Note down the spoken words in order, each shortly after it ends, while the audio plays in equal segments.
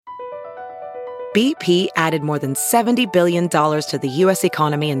BP added more than $70 billion to the U.S.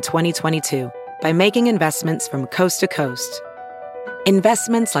 economy in 2022 by making investments from coast to coast.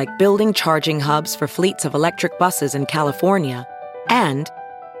 Investments like building charging hubs for fleets of electric buses in California and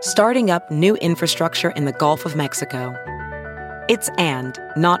starting up new infrastructure in the Gulf of Mexico. It's and,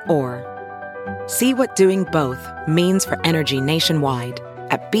 not or. See what doing both means for energy nationwide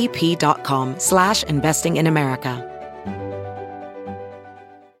at bp.com/investing in America.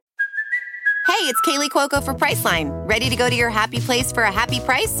 Hey, it's Kaylee Cuoco for Priceline. Ready to go to your happy place for a happy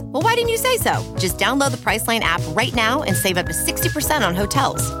price? Well, why didn't you say so? Just download the Priceline app right now and save up to 60% on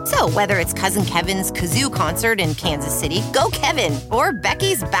hotels. So whether it's Cousin Kevin's Kazoo Concert in Kansas City, go Kevin, or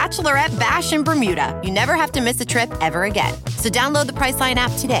Becky's Bachelorette Bash in Bermuda, you never have to miss a trip ever again. So download the Priceline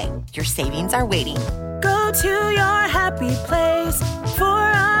app today. Your savings are waiting. Go to your happy place for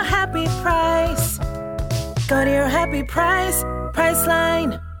a happy price. Go to your happy price,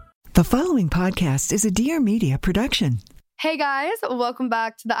 Priceline. The following podcast is a Dear Media production. Hey guys, welcome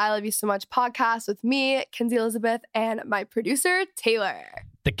back to the I Love You So Much podcast with me, Kenzie Elizabeth, and my producer, Taylor.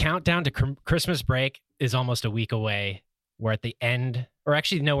 The countdown to Christmas break is almost a week away. We're at the end, or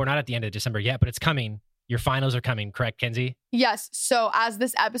actually, no, we're not at the end of December yet, but it's coming. Your finals are coming, correct, Kenzie? Yes, so as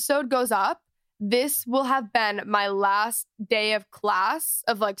this episode goes up, this will have been my last day of class,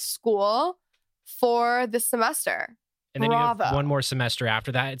 of like school for this semester. And then Bravo. You have one more semester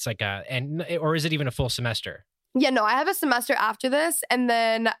after that. It's like or is it even a full semester? Yeah, no, I have a semester after this, and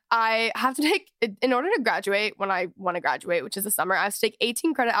then I have to take, in order to graduate, when I want to graduate, which is the summer, I have to take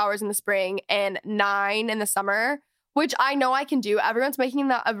 18 credit hours in the spring and 9 in the summer, which I know I can do. Everyone's making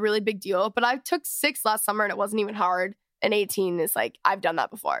that a really big deal, but I took 6 last summer and it wasn't even hard. And 18 is like, I've done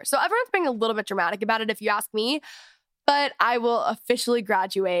that before. So everyone's being a little bit dramatic about it if you ask me, but I will officially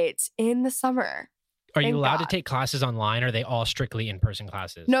graduate in the summer. Are you allowed to take classes online, or are they all strictly in-person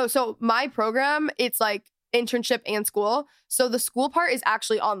classes? No, so my program, it's like internship and school. So the school part is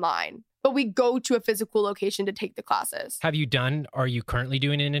actually online, but we go to a physical location to take the classes. Are you currently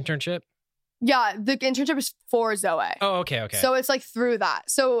doing an internship? Yeah, the internship is for Zoe. Oh, okay. So it's like through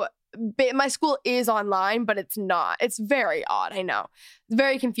that. So my school is online, but it's not. It's very odd, I know. It's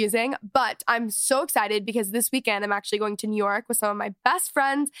very confusing, but I'm so excited because this weekend I'm actually going to New York with some of my best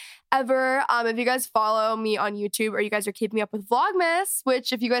friends ever. If you guys follow me on YouTube, or you guys are keeping up with Vlogmas,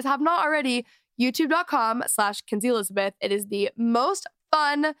 which if you guys have not already, youtube.com/Kenzie Elizabeth. It is the most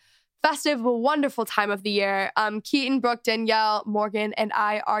fun, festive, wonderful time of the year. Keaton, Brooke, Danielle, Morgan, and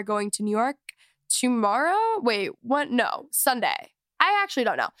I are going to New York tomorrow. Wait, what? No, Sunday. I actually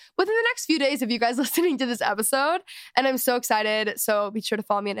don't know. Within the next few days of you guys listening to this episode, and I'm so excited. So be sure to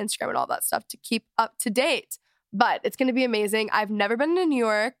follow me on Instagram and all that stuff to keep up to date. But it's going to be amazing. I've never been to New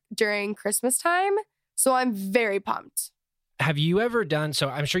York during Christmas time, so I'm very pumped. Have you ever done, so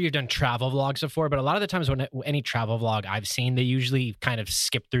I'm sure you've done travel vlogs before, but a lot of the times when any travel vlog I've seen, they usually kind of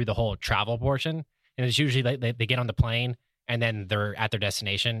skip through the whole travel portion. And it's usually they get on the plane and then they're at their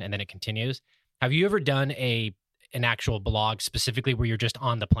destination and then it continues. Have you ever done an actual blog specifically where you're just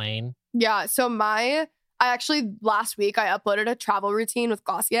on the plane? Yeah. So last week I uploaded a travel routine with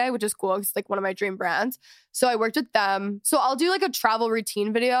Glossier, which is cool. It's like one of my dream brands. So I worked with them. So I'll do like a travel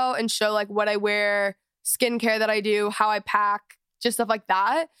routine video and show like what I wear, skincare that I do, how I pack, just stuff like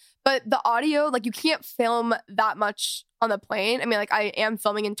that. But the audio, like you can't film that much on the plane. I mean, like I am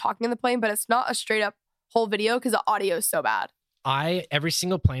filming and talking on the plane, but it's not a straight up whole video because the audio is so bad. Every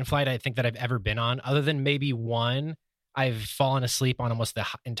single plane flight I think that I've ever been on, other than maybe one, I've fallen asleep on almost the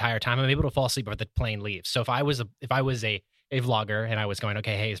entire time. I'm able to fall asleep before the plane leaves. So if I was a vlogger and I was going,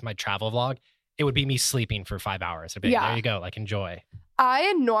 okay, hey, it's my travel vlog, it would be me sleeping for 5 hours. I'd be like, there you go, like enjoy.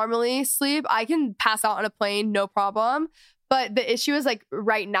 I normally sleep. I can pass out on a plane, no problem. But the issue is like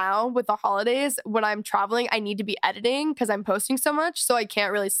right now with the holidays, when I'm traveling, I need to be editing because I'm posting so much. So I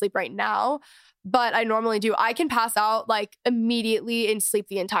can't really sleep right now. But I normally do. I can pass out like immediately and sleep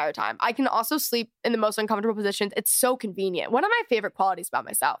the entire time. I can also sleep in the most uncomfortable positions. It's so convenient. One of my favorite qualities about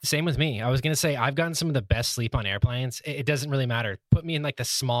myself. Same with me. I was going to say, I've gotten some of the best sleep on airplanes. It doesn't really matter. Put me in like the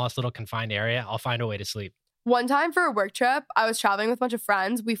smallest little confined area. I'll find a way to sleep. One time for a work trip, I was traveling with a bunch of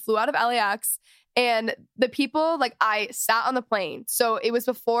friends. We flew out of LAX and the people, like I sat on the plane. So it was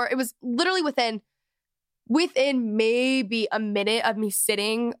literally within maybe a minute of me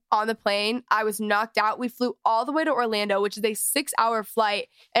sitting on the plane, I was knocked out. We flew all the way to Orlando, which is a 6-hour flight.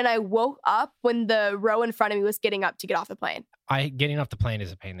 And I woke up when the row in front of me was getting up to get off the plane. Getting off the plane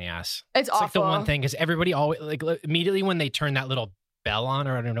is a pain in the ass. It's awful. Like the one thing is everybody always, like immediately when they turn that little bell on,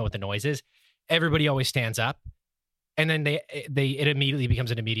 or I don't know what the noise is, everybody always stands up. And then it immediately becomes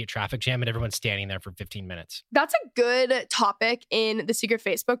an immediate traffic jam and everyone's standing there for 15 minutes. That's a good topic in the secret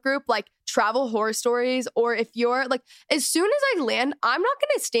Facebook group, like travel horror stories. Or if you're like, as soon as I land, I'm not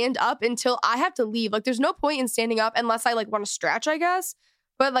going to stand up until I have to leave. Like, there's no point in standing up unless I like want to stretch, I guess.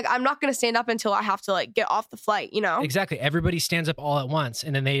 But like, I'm not going to stand up until I have to like get off the flight, you know? Exactly. Everybody stands up all at once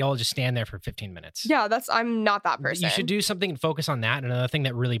and then they all just stand there for 15 minutes. Yeah, I'm not that person. You should do something and focus on that. And another thing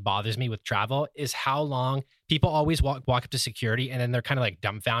that really bothers me with travel is how long people always walk up to security and then they're kind of like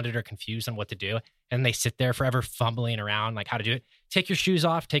dumbfounded or confused on what to do. And they sit there forever fumbling around like how to do it. Take your shoes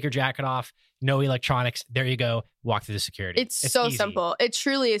off, take your jacket off, no electronics. There you go. Walk through the security. It's so easy. simple. It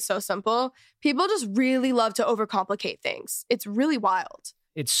truly is so simple. People just really love to overcomplicate things. It's really wild.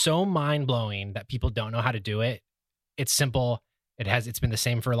 It's so mind-blowing that people don't know how to do it. It's simple. It's been the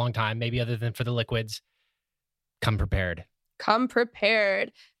same for a long time, maybe other than for the liquids. Come prepared. Come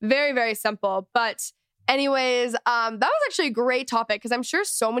prepared. Very, very simple. But anyways, that was actually a great topic because I'm sure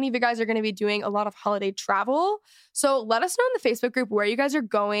so many of you guys are going to be doing a lot of holiday travel. So let us know in the Facebook group where you guys are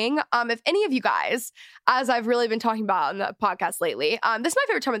going. If any of you guys, as I've really been talking about in the podcast lately, this is my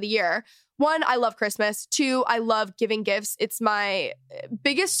favorite time of the year. 1, I love Christmas. 2, I love giving gifts. It's my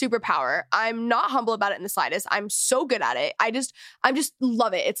biggest superpower. I'm not humble about it in the slightest. I'm so good at it. I just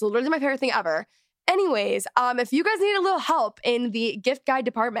love it. It's literally my favorite thing ever. Anyways, if you guys need a little help in the gift guide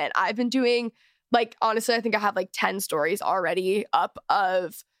department, I've been doing, like, honestly, I think I have like 10 stories already up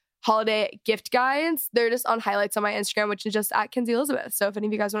of holiday gift guides. They're just on highlights on my Instagram, which is just at Kinsey Elizabeth. So if any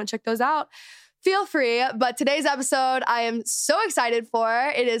of you guys want to check those out, feel free. But today's episode, I am so excited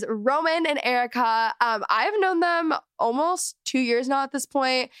for. It is Roman and Erika. I've known them almost 2 years now at this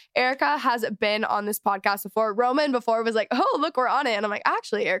point. Erika has been on this podcast before. Roman before was like, oh, look, we're on it. And I'm like,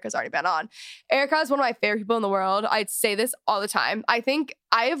 actually, Erika's already been on. Erika is one of my favorite people in the world. I'd say this all the time. I think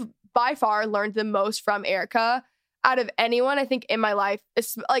I have by far learned the most from Erika out of anyone, I think, in my life.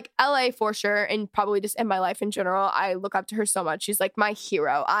 It's like LA for sure, and probably just in my life in general. I look up to her so much. She's like my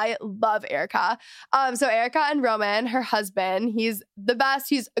hero. I love Erika. So Erika and Roman, her husband, he's the best.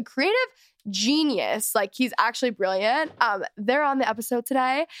 He's a creative genius. Like, he's actually brilliant. They're on the episode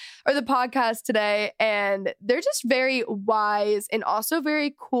today, or the podcast today, and they're just very wise and also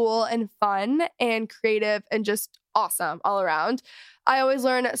very cool and fun and creative and just awesome all around. I always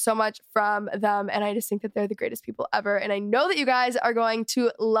learn so much from them, and I just think that they're the greatest people ever. And I know that you guys are going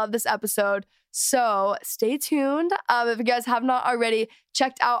to love this episode. So stay tuned. If you guys have not already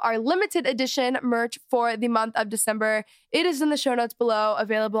checked out our limited edition merch for the month of December, it is in the show notes below,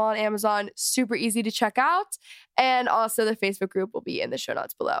 available on Amazon, super easy to check out. And also the Facebook group will be in the show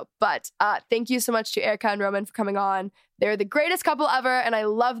notes below. But thank you so much to Erika and Roman for coming on. They're the greatest couple ever, and I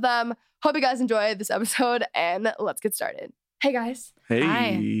love them. Hope you guys enjoyed this episode, and let's get started. Hey, guys. Hey.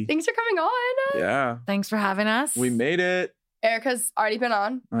 Hi. Thanks for coming on. Yeah. Thanks for having us. We made it. Erika's already been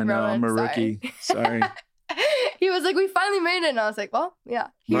on. I know. Roman, I'm a sorry. rookie. Sorry. He was like, we finally made it. And I was like, well, yeah.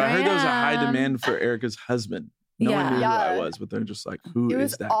 But I heard there was a high am. demand for Erika's husband. No one knew who Yeah. I was, but they're just like, who It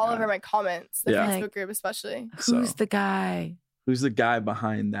is was that all guy? over my comments, the Yeah. Facebook group especially. Who's So, the guy? who's the guy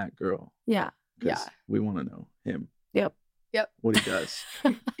behind that girl? Yeah. 'Cause Yeah. we want to know him. Yep. What he does.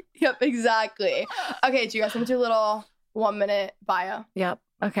 Yep, exactly. Okay, do you guys want to do a little 1-minute bio? Yep.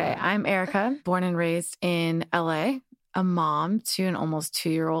 Okay. I'm Erika, born and raised in LA, a mom to an almost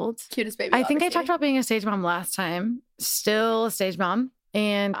 2-year-old. Cutest baby. I think I obviously. talked about being a stage mom last time. Still a stage mom.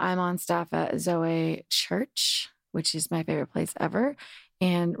 And I'm on staff at Zoe Church, which is my favorite place ever.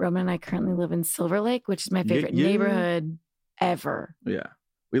 And Roman and I currently live in Silver Lake, which is my favorite Yeah. neighborhood ever. Yeah.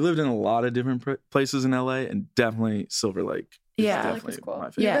 We lived in a lot of different places in LA, and definitely Silver Lake. is Yeah. Silver Lake definitely is cool. my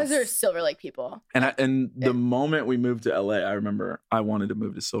You favorite. Yes. guys are Silver Lake people. And the Yeah. moment we moved to LA, I remember I wanted to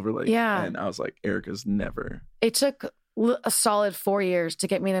move to Silver Lake. Yeah. And I was like, Erika's never. It took a solid 4 years to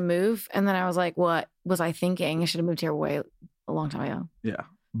get me to move. And then I was like, what was I thinking? I should have moved here a long time ago. Yeah.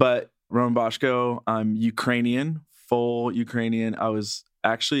 But Roman Bozhko, I'm Ukrainian, full Ukrainian.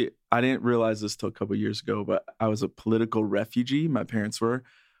 I didn't realize this till a couple years ago, but I was a political refugee. My parents were.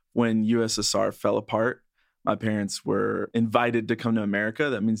 When USSR fell apart, my parents were invited to come to America.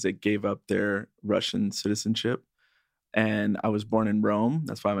 That means they gave up their Russian citizenship. And I was born in Rome.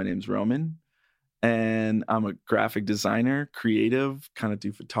 That's why my name's Roman. And I'm a graphic designer, creative, kind of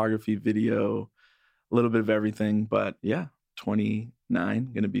do photography, video, a little bit of everything. But yeah,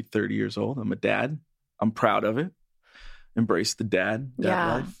 29, going to be 30 years old. I'm a dad. I'm proud of it. Embrace the dad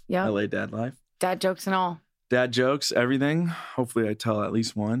Yeah. life, Yep. LA dad life. Dad jokes and all. Dad jokes, everything. Hopefully I tell at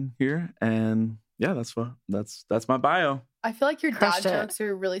least one here. And yeah, that's my bio. I feel like your dad Crushed it. jokes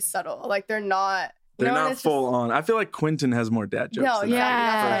are really subtle. Like, they're not They're You know, and not it's full on. I feel like Quentin has more dad jokes. No, than exactly.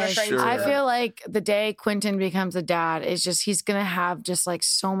 that, That's for what I'm sure. trying I feel like the day Quentin becomes a dad is just he's gonna have just like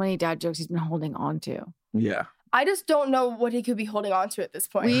so many dad jokes he's been holding on to. Yeah. I just don't know what he could be holding on to at this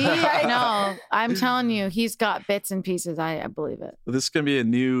point. I know. I'm telling you, he's got bits and pieces. I believe it. This is gonna be a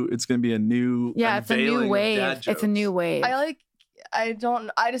new. It's gonna be a new. Yeah, it's a new unveiling of wave. dad It's a new jokes. wave.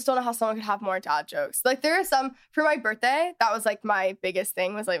 I just don't know how someone could have more dad jokes. Like there are some for my birthday. That was like my biggest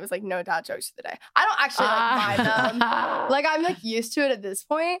thing was like no dad jokes for the day. I don't actually like mind them. Like I'm like used to it at this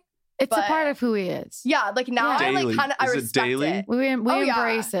point. It's a but- part of who he is. Yeah, like now I like Daily. kind of I Is it respect daily? it. We Oh, yeah.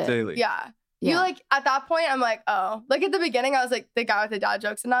 embrace it. Daily. Yeah. Yeah. You like at that point I'm like, oh. Like at the beginning I was like the guy with the dad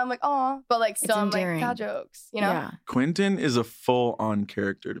jokes and now I'm like, oh, but like still I'm endearing. like dad jokes, you know? Yeah. Quentin is a full on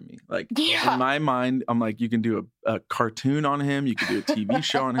character to me. Like Yeah. in my mind, I'm like, you can do a cartoon on him. You can do a TV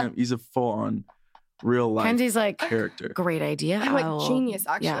show on him. He's a full on real life Kenzie's like, character. great idea. I'm like I will- genius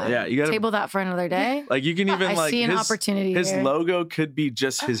actually. Yeah, you gotta Table that for another day. like you can even I like see an his, opportunity his here. logo could be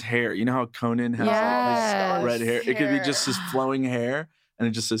just his hair. You know how Conan has Yes. his red hair? It could be just his flowing hair and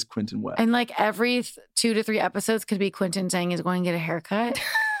it just says Quentin Webb. And like every 2 to 3 episodes could be Quentin saying he's going to get a haircut.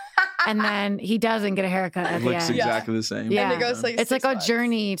 And then he doesn't get a haircut at It the looks end. exactly the same. Yeah. And it goes like It's like 6 a months.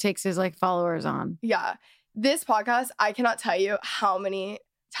 journey he takes his like followers on. Yeah. This podcast, I cannot tell you how many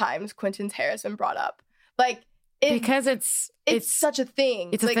times Quentin's hair has been brought up. Like Because it's such a thing.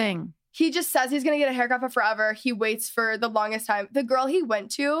 It's a Like, thing. He just says he's gonna get a haircut for forever. He waits for the longest time. The girl he went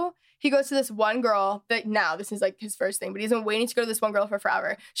to, he goes to this one girl that now this is like his first thing, but he's been waiting to go to this one girl for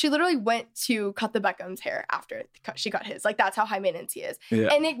forever. She literally went to cut the Beckham's hair after she cut his. Like that's how high maintenance he is. Yeah.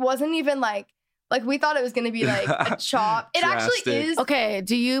 And it wasn't even like we thought it was gonna be like a chop. It actually Drastic. is. Okay,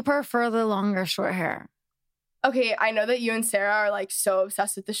 do you prefer the long or short hair? Okay, I know that you and Sarah are like so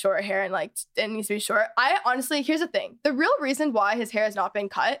obsessed with the short hair and like it needs to be short. I honestly, here's the thing. The real reason why his hair has not been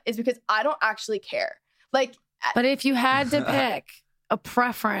cut is because I don't actually care. Like, But if you had to pick a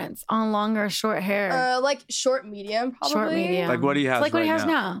preference on long or short hair, like short medium, probably. short medium. Like what he has It's like what right he has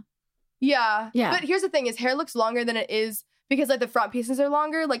now. Yeah. Yeah. But here's the thing: his hair looks longer than it is because like the front pieces are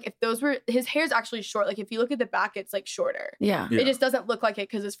longer. Like if those were his hair's actually short. Like if you look at the back, it's like shorter. Yeah. Yeah. It just doesn't look like it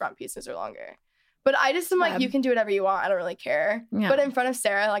because his front pieces are longer. But I just am like, Fab. you can do whatever you want. I don't really care. Yeah. But in front of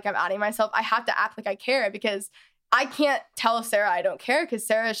Sarah, like I'm outing myself. I have to act like I care because I can't tell Sarah I don't care because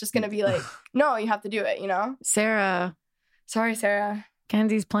Sarah is just gonna be like, no, you have to do it. You know? Sarah, Sorry, Sarah.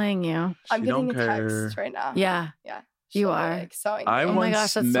 Kenzie's playing you. I'm She getting a don't text care. right now. Yeah. Yeah. You She'll be, are. like, so angry. I Oh my once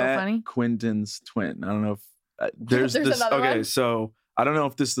gosh, that's so met funny. Quentin's twin. I don't know if there's There's this. another Okay, one? so I don't know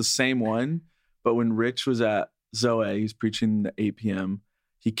if this is the same one, but when Rich was at Zoe, he's preaching at 8 p.m.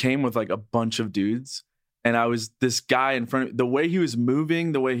 He came with like a bunch of dudes, and I was this guy in front of me. The way he was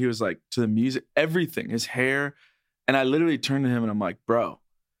moving, the way he was like to the music, everything, his hair, and I literally turned to him and I'm like, bro,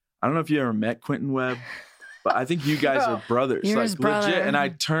 I don't know if you ever met Quentin Webb, but I think you guys Bro, are brothers, you're like his brother. legit. And I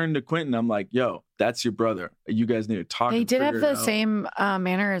turned to Quentin, I'm like, yo, that's your brother. You guys need to talk. They and did have figure it the out. same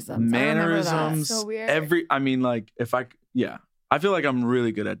mannerisms. I remember that. Mannerisms, So weird. I mean, like, I feel like I'm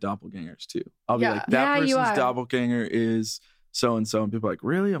really good at doppelgangers too. I'll be Yeah. like, that Yeah, you person's are. doppelganger is so and so, and people are like,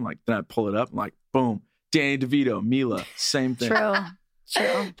 really? I'm like, then I pull it up, I'm like, boom, Danny DeVito, Mila, same thing. True.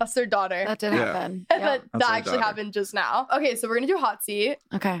 True. That's their daughter. That did Yeah. happen. that Yep. That's our actually daughter. happened just now. Okay, so we're gonna do hot seat.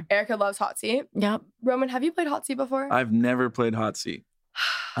 Okay. Erica loves hot seat. Yep. Roman, have you played hot seat before? I've never played hot seat.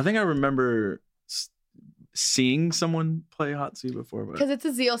 I think I remember seeing someone play hot seat before, but Because it's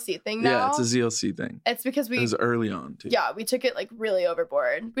a ZLC thing now. yeah, it's a ZLC thing. It's because It was early on too. yeah, we took it like really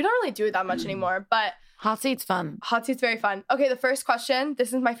overboard. We don't really do it that much anymore, but Hot seat's fun. hot seat's very fun. Okay, the first question.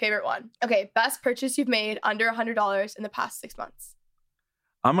 This is my favorite one. Okay, best purchase you've made under $100 in the past 6 months.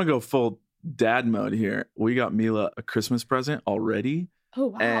 I'm gonna go full dad mode here. We got Mila a Christmas present already. Oh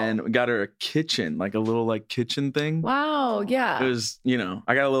wow. And we got her a kitchen, like a little like kitchen thing. Wow. Yeah. It was,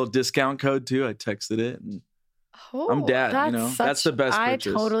 I got a little discount code too. I texted it, and oh, I'm dad. That's That's the best I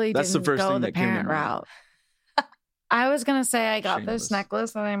purchase. totally That's didn't the first go thing the that came to parent mind. route. I was gonna say I got Shameless. this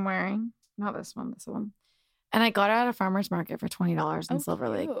necklace that I'm wearing. Not this one, this one. And I got it at a farmer's market for $20 in Oh, Silver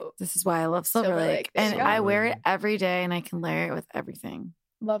Lake. cute. This is why I love Silver, Silver Lake. Lake, there And you go. I wear it every day and I can layer it with everything.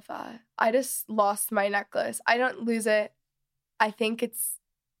 Love that. I just lost my necklace. I don't lose it. I think it's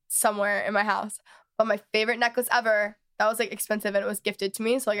somewhere in my house. But my favorite necklace ever, that was like expensive and it was gifted to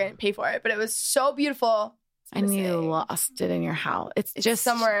me, so like I didn't pay for it. But it was so beautiful. It's And you missing. lost it in your house. It's It's just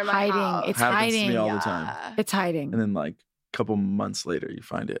somewhere in my hiding. house. It's Happens to me hiding. all the time. Yeah. It's hiding. And then like a couple months later, you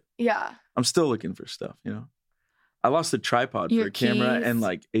find it. Yeah. I'm still looking for stuff. I lost a tripod for Your a camera, keys. and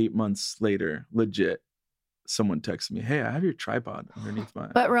like 8 months later, legit, someone texted me, "Hey, I have your tripod underneath my."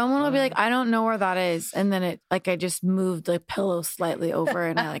 But Roman will be like, I don't know where that is. And then I just moved the pillow slightly over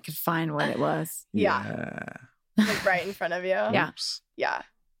and I could find what it was. Yeah. Like right in front of you. Yeah. Oops. Yeah.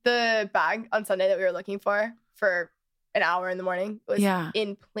 The bag on Sunday that we were looking for an hour in the morning was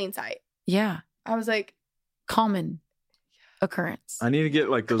in plain sight. Yeah. I was like, common occurrence. I need to get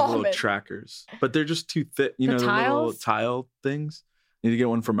like those little trackers, but they're just too thick. You know, the little tile things. I need to get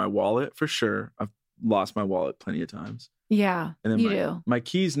one for my wallet for sure. I've lost my wallet plenty of times. Yeah, and then you do. My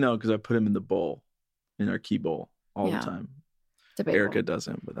keys, no, because I put them in the bowl, in our key bowl all the time. Erika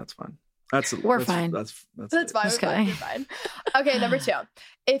doesn't, but that's fine. We're fine. That's fine. You're fine. Okay, number 2.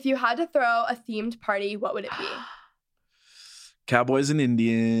 If you had to throw a themed party, what would it be? Cowboys and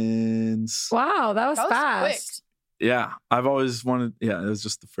Indians. Wow, that was fast. Quick. Yeah, I've always wanted. Yeah, it was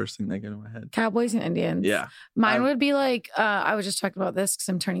just the first thing that came to my head. Cowboys and Indians. Yeah, mine would be like I was just talking about this because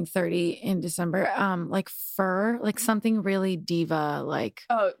I'm turning 30 in December. Like fur, like something really diva, like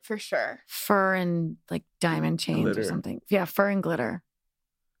for sure, fur and like diamond chains or something. Yeah, fur and glitter.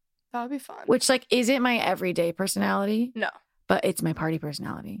 That would be fun. Which like isn't my everyday personality. No, but it's my party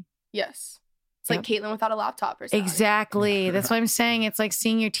personality. Yes. It's like Caitlin without a laptop personality. Exactly. That's what I'm saying. It's like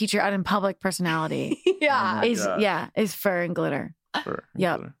seeing your teacher out in public personality. Yeah. Is fur and glitter. Fur and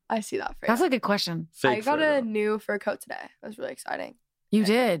glitter. I see that for you. That's a good question. I got a new fur coat today. That was really exciting. You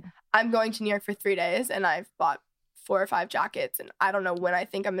did? I'm going to New York for 3 days and I've bought 4 or 5 jackets and I don't know when I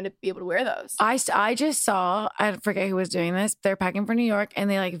think I'm going to be able to wear those. I just saw, I forget who was doing this. They're packing for New York and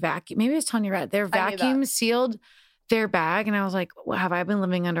they like vacuum. Maybe it was Tanya Red. They're vacuum sealed their bag. And I was like, well, have I been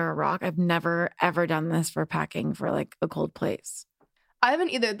living under a rock? I've never, ever done this for packing for like a cold place. I haven't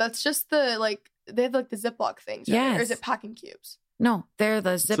either. That's just the like, they have like the Ziploc things. Right? Yes. Or is it packing cubes? No, they're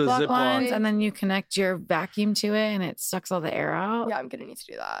the Ziploc ones. And then you connect your vacuum to it and it sucks all the air out. Yeah, I'm going to need to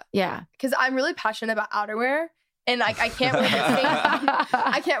do that. Yeah. Because I'm really passionate about outerwear. And like, I can't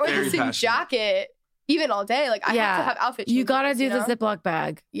wear the same jacket even all day. Like I have to have outfit changes. You got to do the Ziploc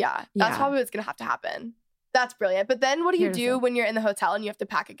bag. Yeah. That's probably what's going to have to happen. That's brilliant. But then what do you do when you're in the hotel and you have to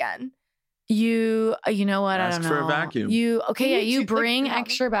pack again? You know what? Ask I don't know. for a vacuum. You bring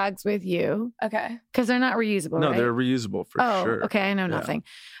extra bags with you. Okay. Because they're not reusable, No, right? they're reusable for sure. Okay. I know nothing.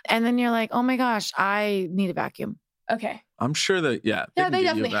 And then you're like, oh my gosh, I need a vacuum. Okay. I'm sure that, they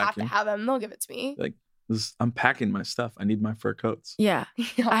definitely have to have them. They'll give it to me. Like, I'm packing my stuff. I need my fur coats. Yeah.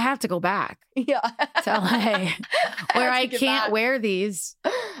 I have to go back to LA where I can't wear these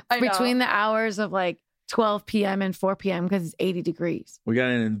between the hours of like 12 p.m. and 4 p.m. because it's 80 degrees. We got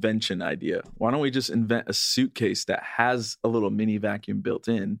an invention idea. Why don't we just invent a suitcase that has a little mini vacuum built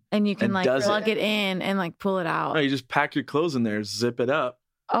in? And you can like plug it in and like pull it out. No, you just pack your clothes in there, zip it up,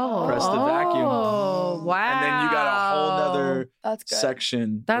 press the vacuum. Oh, wow. And then you got a whole nother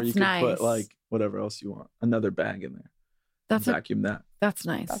section where you can put like whatever else you want. Another bag in there. Vacuum that. That's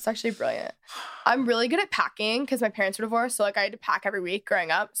nice. That's actually brilliant. I'm really good at packing because my parents were divorced, so like I had to pack every week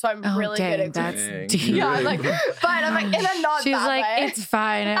growing up. So I'm really good at that's deep. Yeah, I'm like fine. I'm like in a not She's bad like, way. it's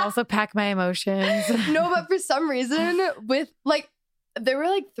fine. I also pack my emotions. No, but for some reason, with like there were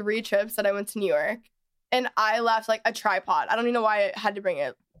like 3 trips that I went to New York, and I left like a tripod. I don't even know why I had to bring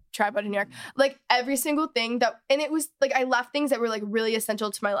a tripod to New York. Like every single thing and it was like I left things that were like really essential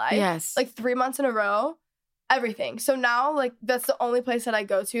to my life. Yes, like 3 months in a row. Everything. So now, like, that's the only place that I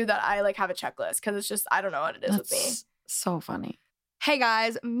go to that I, like, have a checklist because it's just, I don't know what it is with me. So funny. Hey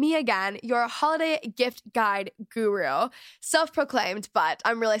guys, me again, your holiday gift guide guru. Self-proclaimed, but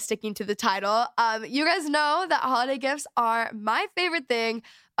I'm really sticking to the title. You guys know that holiday gifts are my favorite thing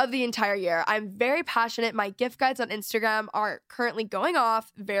of the entire year. I'm very passionate. My gift guides on Instagram are currently going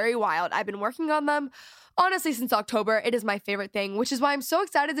off very wild. I've been working on them honestly since October. It is my favorite thing, which is why I'm so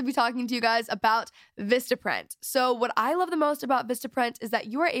excited to be talking to you guys about Vistaprint. So what I love the most about Vistaprint is that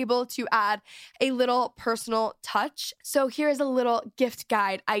you are able to add a little personal touch. So here's a little gift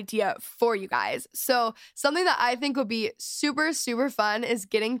guide idea for you guys. So something that I think would be super, super fun is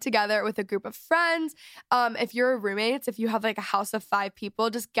getting together with a group of friends. If you're roommates, if you have like a house of 5 people,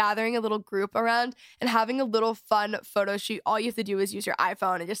 just gathering a little group around and having a little fun photo shoot. All you have to do is use your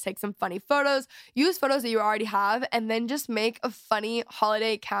iPhone and just take some funny photos. Use photos that you already have and then just make a funny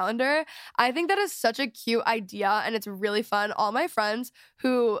holiday calendar. I think that is such a cute idea and it's really fun. All my friends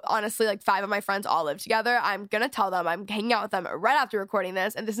who honestly like 5 of my friends all live together, I'm gonna tell them I'm hanging out with them right after recording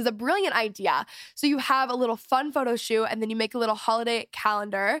this and this is a brilliant idea. So you have a little fun photo shoot and then you make a little holiday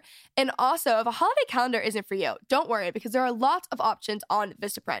calendar. And also if a holiday calendar isn't for you, don't worry because there are lots of options on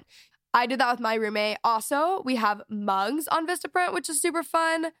Vistaprint. I did that with my roommate. Also, we have mugs on Vistaprint, which is super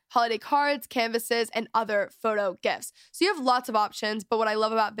fun, holiday cards, canvases, and other photo gifts. So you have lots of options, but what I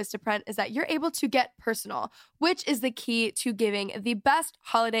love about Vistaprint is that you're able to get personal, which is the key to giving the best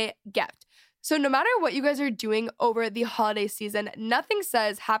holiday gift. So no matter what you guys are doing over the holiday season, nothing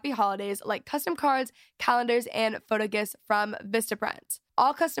says happy holidays like custom cards, calendars, and photo gifts from Vistaprint.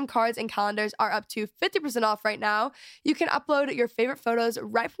 All custom cards and calendars are up to 50% off right now. You can upload your favorite photos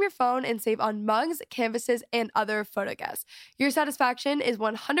right from your phone and save on mugs, canvases, and other photo gifts. Your satisfaction is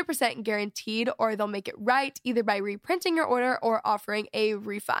 100% guaranteed, or they'll make it right either by reprinting your order or offering a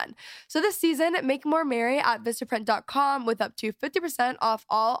refund. So this season, make more merry at Vistaprint.com with up to 50% off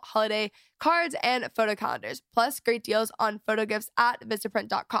all holiday cards and photo calendars, plus great deals on photo gifts at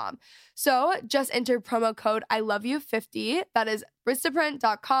Vistaprint.com. So just enter promo code ILOVEYOU50. That is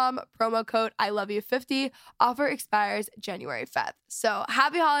Vistaprint.com, promo code ILOVEYOU50. Offer expires January 5th. So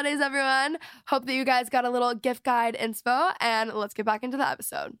happy holidays, everyone. Hope that you guys got a little gift guide inspo, and let's get back into the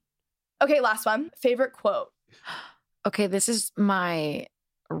episode. Okay, last one. Favorite quote. Okay, this is my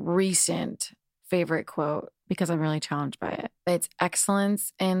recent favorite quote because I'm really challenged by it. It's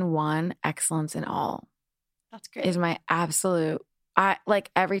excellence in one, excellence in all. That's great. Is my absolute,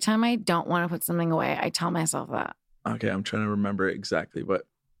 every time I don't want to put something away, I tell myself that. Okay, I'm trying to remember exactly what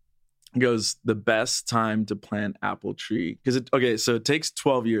it goes. The best time to plant apple tree. So it takes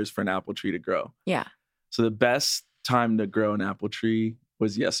 12 years for an apple tree to grow. Yeah. So the best time to grow an apple tree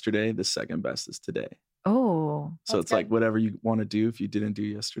was yesterday. The second best is today. Oh. So it's like whatever you want to do. If you didn't do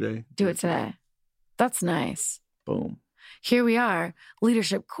yesterday, do it today. That's nice. Boom. Here we are.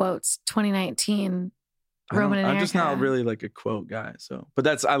 Leadership quotes 2019. Roman and Erika. I'm just not really like a quote guy. So,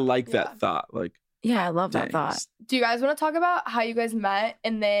 but I like that thought. Like, yeah, I love that thought. Do you guys want to talk about how you guys met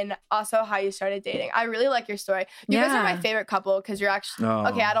and then also how you started dating? I really like your story. You guys are my favorite couple because you're actually,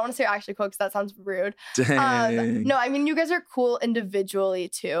 okay, I don't want to say you're actually cool because that sounds rude. Dang. No, I mean, you guys are cool individually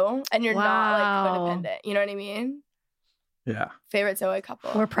too. And you're not like codependent. You know what I mean? Yeah. Favorite Zoe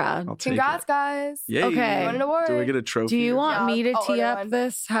couple. We're proud. Congrats, guys. Yay. Okay. You won an award. Do we get a trophy? Do you want me to tee up one.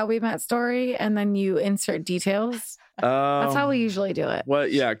 this how we met story and then you insert details? That's how we usually do it. Well,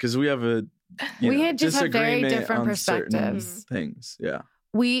 yeah, because we have we had just had very disagreement different on perspectives. certain things. Yeah.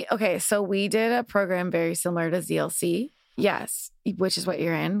 So we did a program very similar to ZLC. Yes, which is what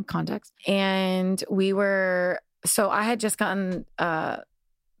you're in, context. And I had just gotten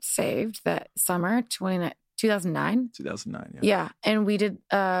saved that summer, 2009. 2009, yeah. Yeah. And we did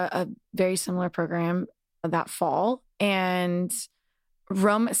a very similar program that fall. And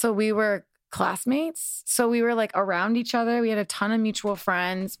so we were classmates. So we were like around each other. We had a ton of mutual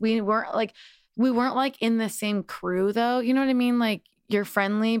friends. We weren't like in the same crew though. You know what I mean? Like you're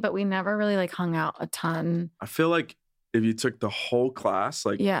friendly, but we never really like hung out a ton. I feel like if you took the whole class,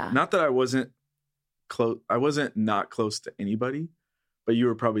 like, not that I wasn't close, I wasn't not close to anybody, but you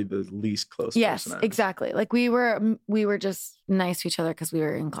were probably the least close. Yes, person exactly. Like we were just nice to each other because we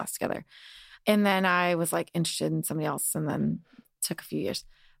were in class together. And then I was like interested in somebody else, and then it took a few years.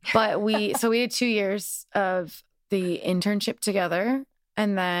 But we did 2 years of the internship together,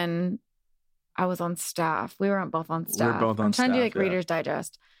 and then I was on staff. We weren't both on staff. We were both on I'm trying staff, to do like Reader's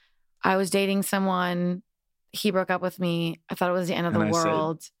Digest. I was dating someone. He broke up with me. I thought it was the end of the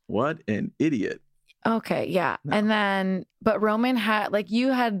world. Said, what an idiot. Okay, yeah. No. And then, but Roman you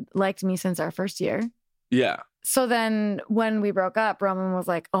had liked me since our first year. Yeah. So then when we broke up, Roman was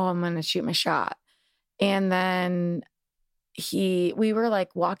like, oh, I'm going to shoot my shot. And then we were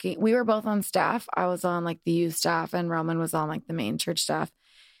like walking, we were both on staff. I was on like the youth staff and Roman was on like the main church staff.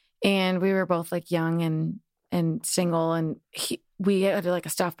 And we were both like young and single. And we had like a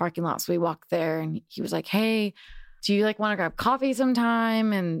staff parking lot. So we walked there and he was like, hey, do you like want to grab coffee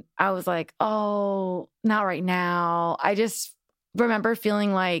sometime? And I was like, oh, not right now. I just remember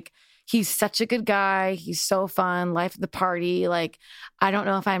feeling like he's such a good guy. He's so fun, life of the party. Like, I don't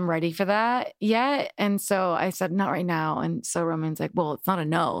know if I'm ready for that yet. And so I said, not right now. And so Roman's like, well, it's not a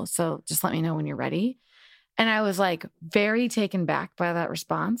no. So just let me know when you're ready. And I was like very taken back by that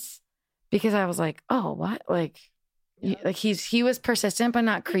response because I was like, oh, what? Like, he was persistent, but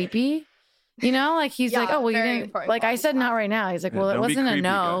not creepy. You know, like he's like, oh, well, you didn't, like I said, not right now. He's like, well, it wasn't a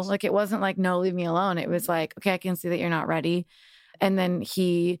no. Guys. Like, it wasn't like, no, leave me alone. It was like, okay, I can see that you're not ready. And then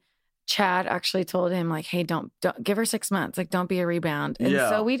Chad actually told him like, hey, don't give her 6 months. Like, don't be a rebound. And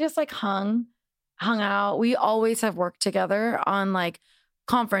so we just like hung out. We always have worked together on like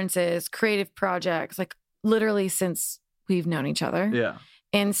conferences, creative projects, like literally since we've known each other. Yeah.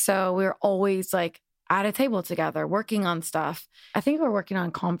 And so we're always like at a table together, working on stuff. I think we're working on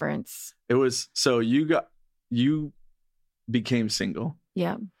a conference. It was, so you became single.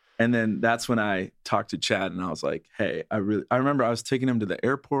 Yeah. And then that's when I talked to Chad and I was like, hey, I remember I was taking him to the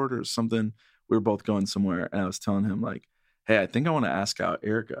airport or something. We were both going somewhere and I was telling him like, hey, I think I want to ask out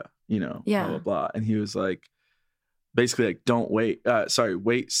Erika, blah, blah, blah. And he was like, basically like, don't wait.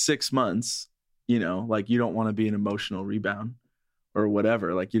 Wait 6 months, like you don't want to be an emotional rebound or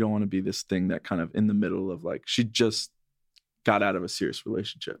whatever. Like you don't want to be this thing that kind of in the middle of like, she just got out of a serious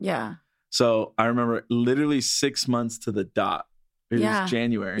relationship. Yeah. So I remember literally 6 months to the dot. It was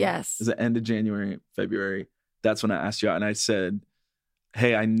January. Yes. It was the end of January, February. That's when I asked you out. And I said,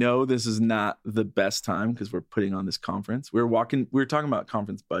 hey, I know this is not the best time because we're putting on this conference. We were talking about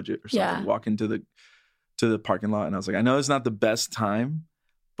conference budget or something. Yeah. Walking to the parking lot. And I was like, I know it's not the best time,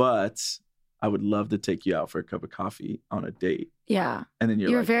 but I would love to take you out for a cup of coffee on a date. Yeah. And then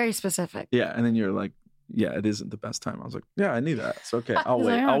you're like, very specific. yeah. And then you're like, yeah, it isn't the best time. I was like, yeah, I knew that. It's okay. I'll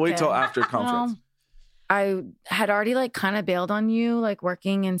wait. Like, I'll wait okay. till after conference. I had already like kind of bailed on you, like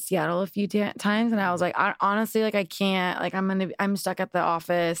working in Seattle a few times. And I was like, honestly, like I can't, like I'm stuck at the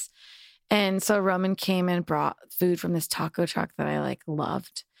office. And so Roman came and brought food from this taco truck that I like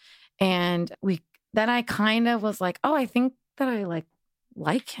loved. And then I kind of was like, oh, I think that I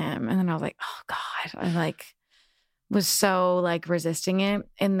like him. And then I was like, oh God, I like was so like resisting it.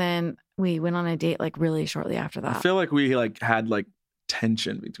 And then we went on a date like really shortly after that. I feel like we like had like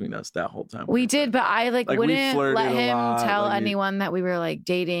tension between us that whole time. We did, but I like wouldn't let him tell like anyone that we were like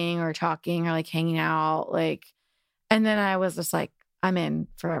dating or talking or like hanging out. Like, and then I was just like, I'm in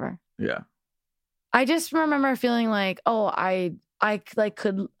forever. Yeah. I just remember feeling like, oh, I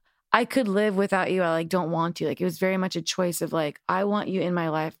could live without you. I like don't want to. Like it was very much a choice of like, I want you in my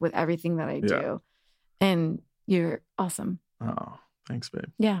life with everything that I do. And you're awesome. Oh, thanks, babe.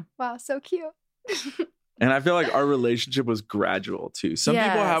 Yeah. Wow, so cute. And I feel like our relationship was gradual too. Some people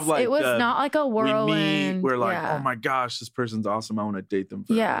have like, it was not like a whirlwind. We're like, oh my gosh, this person's awesome. I want to date them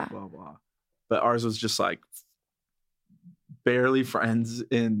forever, blah, blah. But ours was just like barely friends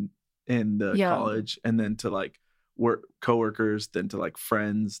in the college, and then to like work coworkers, then to like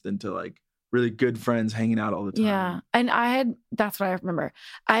friends, then to like really good friends hanging out all the time. Yeah. And that's what I remember.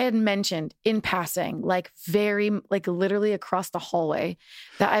 I had mentioned in passing, like literally across the hallway,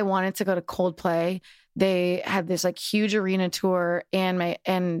 that I wanted to go to Coldplay. They had this like huge arena tour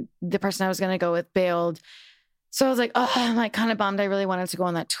and the person I was going to go with bailed. So I was like, oh, I'm like kind of bummed. I really wanted to go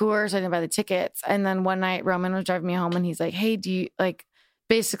on that tour. So I didn't buy the tickets. And then one night Roman was driving me home and he's like, hey, do you like,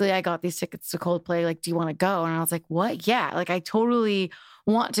 basically I got these tickets to Coldplay. Like, do you want to go? And I was like, what? Yeah. Like I totally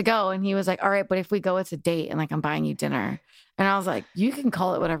want to go. And he was like, all right, but if we go, it's a date and like I'm buying you dinner. And I was like, you can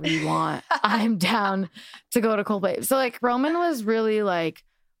call it whatever you want. I'm down to go to Coldplay. So like Roman was really like,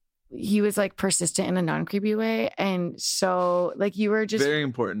 he was like persistent in a non-creepy way. And so like you were just very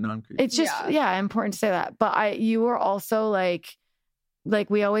important non-creepy. It's just, important to say that. But you were also like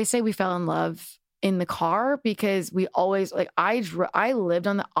we always say we fell in love in the car because we always like, I lived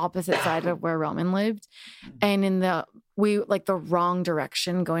on the opposite side of where Roman lived and the wrong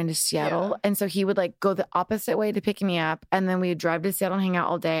direction going to Seattle. Yeah. And so he would like go the opposite way to pick me up. And then we would drive to Seattle and hang out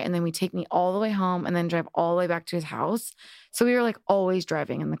all day. And then we'd take me all the way home and then drive all the way back to his house. So we were like always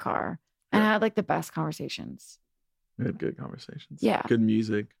driving in the car and had like the best conversations. We had good conversations. Yeah. Good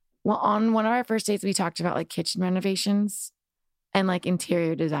music. Well, on one of our first dates, we talked about like kitchen renovations and like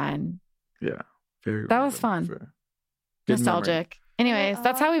interior design. Yeah. That was fun. Nostalgic. Anyways,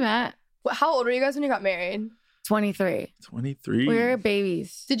 that's how we met. How old were you guys when you got married? 23. 23. We were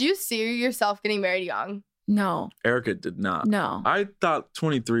babies. Did you see yourself getting married young? No. Erika did not. No. I thought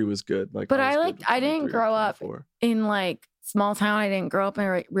 23 was good. But I didn't grow up in like small town. I didn't grow up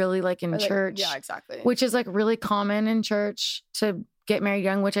in really like in church. Yeah, exactly. Which is like really common in church to get married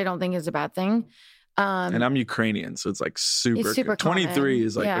young, which I don't think is a bad thing. And I'm Ukrainian, so it's like super. It's super 23 common.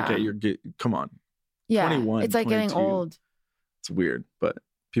 is like, okay, come on. Yeah. 21. It's like 22, getting old. It's weird, but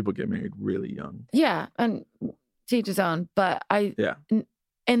people get married really young. Yeah. And to each his own. But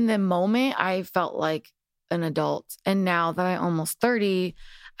in the moment, I felt like an adult. And now that I'm almost 30,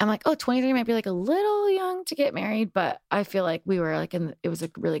 I'm like, 23 might be like a little young to get married. But I feel like we were like, it was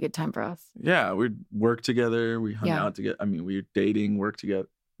a really good time for us. Yeah. We'd work together. We hung out together. I mean, we were dating, work together.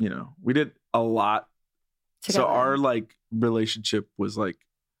 We did a lot. Together. So our like relationship was like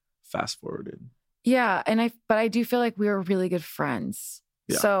fast forwarded. Yeah. But I do feel like we were really good friends.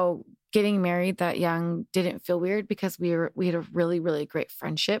 Yeah. So getting married that young didn't feel weird because we had a really, really great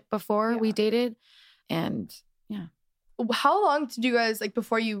friendship before we dated. And yeah. How long did you guys like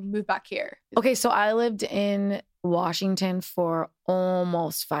before you moved back here? Okay. So I lived in Washington for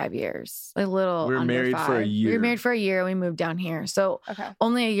almost 5 years. A little We were under married 5. for a year. We were married for a year and we moved down here. So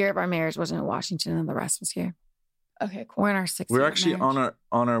only a year of our marriage wasn't in Washington and the rest was here. Okay, cool. We're in our 6th We're year of actually marriage.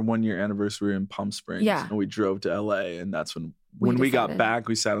 on our 1 year anniversary in Palm Springs. Yeah. And we drove to LA, and that's when We we got decided. back,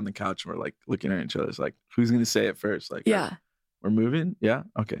 we sat on the couch and we're like looking at each other. It's like, who's gonna say it first? Like, Yeah. we're moving? Yeah.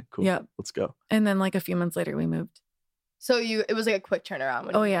 Okay, cool. Yep. Let's go. And then like a few months later, we moved. So it was like a quick turnaround.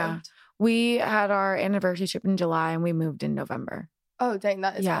 When Oh, you yeah. moved. We had our anniversary trip in July and we moved in November. Oh, dang,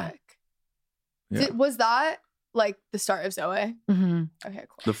 that is Yeah. quick. Yeah. Was that like the start of Zoe? Mm-hmm. Okay,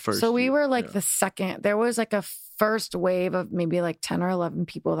 cool. The first. So we year, were like yeah. the second. There was like a first wave of maybe like 10 or 11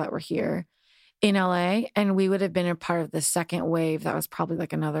 people that were here in LA. And we would have been a part of the second wave. That was probably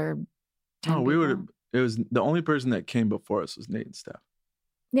like another 10 Oh, we would have. people. It was the only person that came before us was Nate and Steph.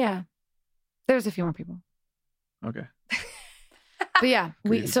 Yeah. There's a few more people. Okay. But yeah,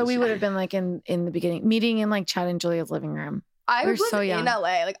 we Creative would have been like in the beginning, meeting in like Chad and Julia's living room. I We're was so in young.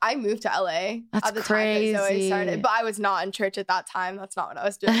 LA. Like I moved to LA That's at the time that Zoe crazy. started, but I was not in church at that time. That's not what I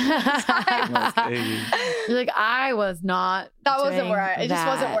was doing at the time. Okay. You're like, I was not. That wasn't doing where it just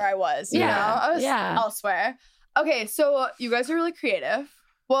wasn't that. where I was. You Yeah, know? I was yeah. elsewhere. Okay, so you guys are really creative.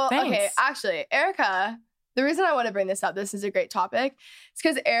 Well, okay, Thanks. actually, Erika, the reason I want to bring this up, this is a great topic, is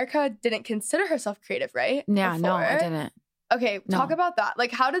because Erika didn't consider herself creative, right? Yeah, no, I Before. didn't. Okay, talk No. about that.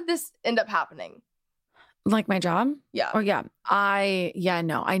 Like, how did this end up happening? Like my job? Yeah. Oh, yeah. I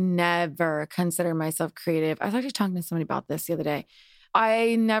never considered myself creative. I was actually talking to somebody about this the other day.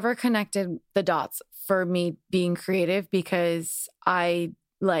 I never connected the dots for me being creative because I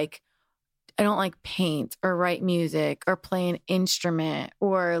don't like paint or write music or play an instrument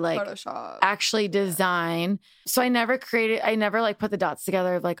or like Photoshop. actually design. So I never like put the dots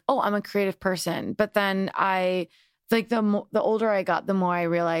together of like, oh, I'm a creative person. But then the older I got, the more I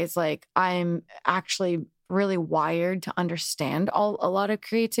realized like I'm actually really wired to understand a lot of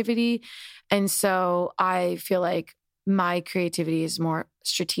creativity. And so I feel like my creativity is more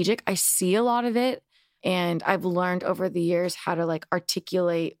strategic. I see a lot of it. And I've learned over the years how to like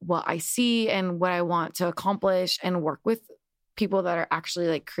articulate what I see and what I want to accomplish and work with people that are actually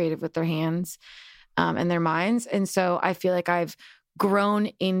like creative with their hands and their minds. And so I feel like I've grown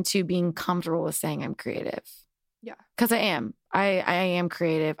into being comfortable with saying I'm creative. Yeah. Because I am. I am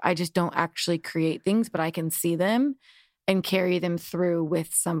creative. I just don't actually create things, but I can see them and carry them through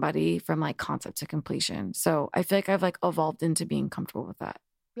with somebody from like concept to completion. So I feel like I've like evolved into being comfortable with that.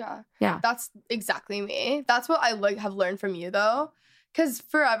 Yeah. Yeah. That's exactly me. That's what I have learned from you though. Cause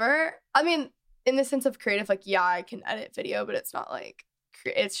forever, I mean, in the sense of creative, like, yeah, I can edit video, but it's not like,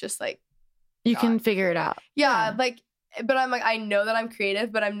 it's just like, You God. can figure it out. yeah, like, but I'm like, I know that I'm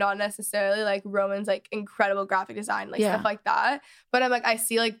creative, but I'm not necessarily like Roman's like incredible graphic design, like Yeah. stuff like that. But I'm like, I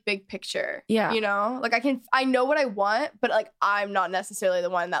see like big picture. Yeah. You know, like I know what I want, but like, I'm not necessarily the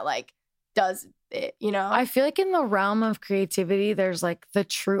one that like does it, you know? I feel like in the realm of creativity, there's like the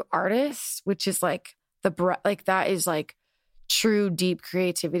true artist, which is like that is like true deep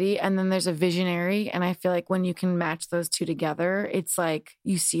creativity. And then there's a visionary. And I feel like when you can match those two together, it's like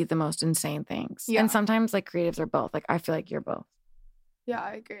you see the most insane things. Yeah. And sometimes like creatives are both. Like I feel like you're both. Yeah,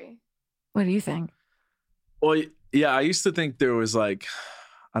 I agree. What do you think? Well, yeah, I used to think there was like,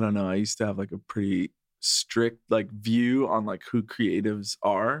 I don't know. I used to have like a pretty strict like view on like who creatives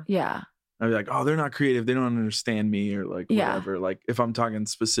are. Yeah. I'd be like, oh, they're not creative. They don't understand me or like Yeah. whatever. Like if I'm talking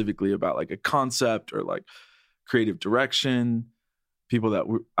specifically about like a concept or like creative direction, people that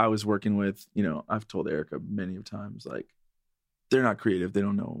I was working with, you know, I've told Erika many of times, like they're not creative. They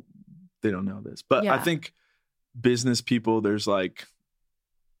don't know this. But I Yeah. think business people, there's like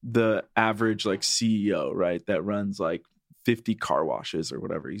the average like CEO, right? That runs like 50 car washes or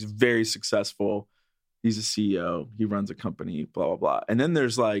whatever. He's very successful. He's a CEO. He runs a company, blah, blah, blah. And then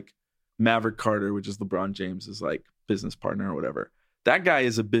there's like Maverick Carter, which is LeBron James's like business partner or whatever. That guy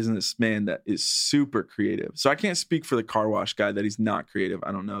is a businessman that is super creative. So I can't speak for the car wash guy that he's not creative.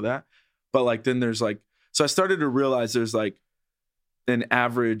 I don't know that. But like then there's like, so I started to realize there's like an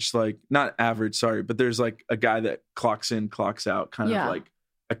average, like not average, sorry, but there's like a guy that clocks in, clocks out, kind Yeah. of like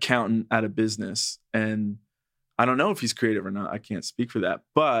accountant at a business. And I don't know if he's creative or not. I can't speak for that.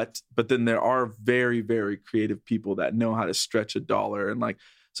 But then there are very, very creative people that know how to stretch a dollar. And like,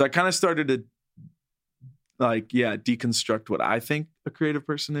 so I kind of started to like, yeah, deconstruct what I think a creative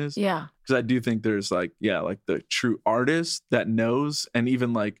person is. Yeah. Because I do think there's like, yeah, like the true artist that knows, and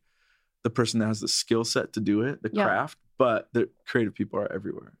even like the person that has the skill set to do it, the Yeah. craft, but the creative people are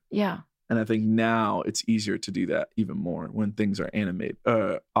everywhere. Yeah. And I think now it's easier to do that even more when things are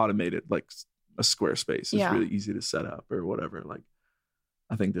automated, like a Squarespace is Yeah. really easy to set up or whatever. Like,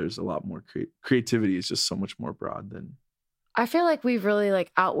 I think there's a lot more creativity is just so much more broad than. I feel like we've really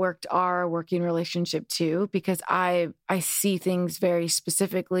like outworked our working relationship too, because I see things very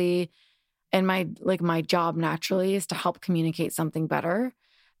specifically And my job naturally is to help communicate something better.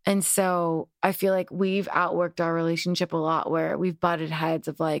 And so I feel like we've outworked our relationship a lot where we've butted heads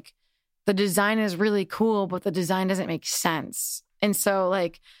of like, the design is really cool, but the design doesn't make sense. And so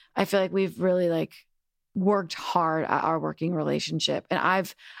like, I feel like we've really like worked hard at our working relationship. And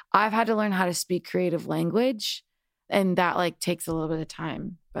I've had to learn how to speak creative language, and that like takes a little bit of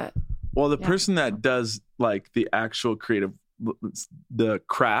time. But well, the person that does like the actual creative, the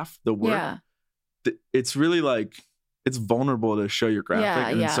craft, the work, it's really like, it's vulnerable to show your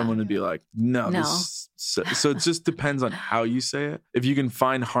graphic and then someone to be like, no. So it just depends on how you say it. If you can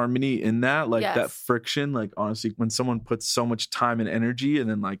find harmony in that, like that friction, like honestly, when someone puts so much time and energy and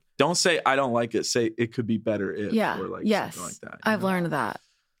then like, don't say, I don't like it. Say it could be better if, or like something like that. I've learned that.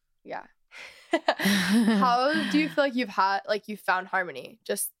 Yeah. How do you feel like you found harmony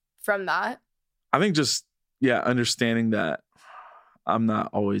just from that? I think just, understanding that I'm not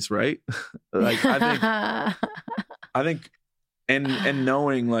always right. Like I think, and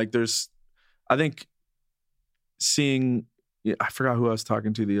knowing like I think seeing, I forgot who I was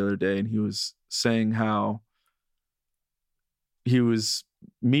talking to the other day, and he was saying how he was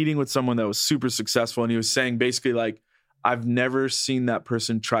meeting with someone that was super successful, and he was saying basically like, I've never seen that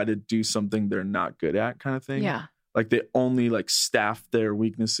person try to do something they're not good at, kind of thing. Yeah. Like they only like staff their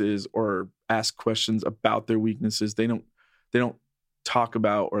weaknesses or ask questions about their weaknesses. They don't talk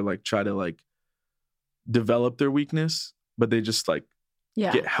about or like try to like develop their weakness, but they just like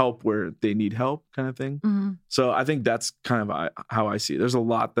get help where they need help, kind of thing. Mm-hmm. So I think that's kind of how I see it. There's a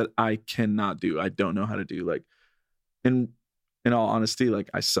lot that I cannot do. I don't know how to do. Like in all honesty, like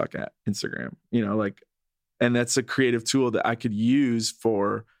I suck at Instagram, like, and that's a creative tool that I could use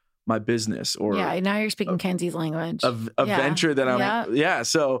for my business or now you're speaking Kenzie's language. A venture that I'm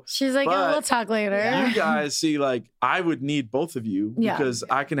so she's like, we'll talk later. You guys see, like I would need both of you because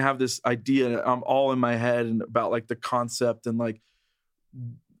I can have this idea, I'm all in my head and about like the concept and like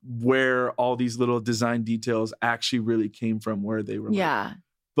where all these little design details actually really came from, where they were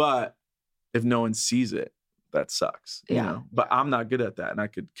but if no one sees it, that sucks, you know. But I'm not good at that and I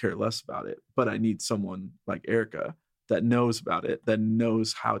could care less about it. But I need someone like Erika that knows about it, that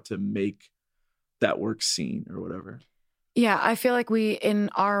knows how to make that work seen or whatever. Yeah, I feel like we've been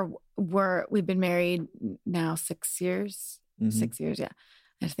married now 6 years. Mm-hmm. 6 years, yeah.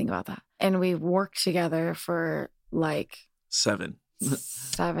 I have to think about that. And we've worked together for like 7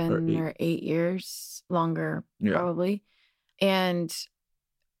 or 8 years, longer probably. And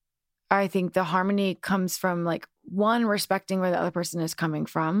I think the harmony comes from like, one, respecting where the other person is coming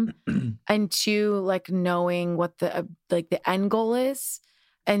from, and two, like knowing what the end goal is.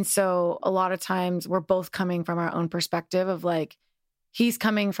 And so a lot of times we're both coming from our own perspective of like, he's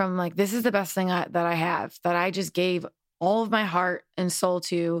coming from like, this is the best thing that I have, that I just gave all of my heart and soul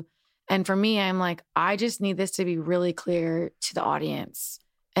to. And for me, I'm like, I just need this to be really clear to the audience.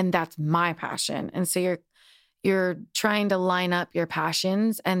 And that's my passion. And so you're trying to line up your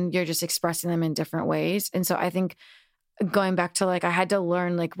passions and you're just expressing them in different ways. And so I think going back to like, I had to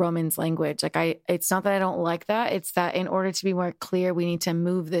learn like Roman's language. Like it's not that I don't like that. It's that in order to be more clear, we need to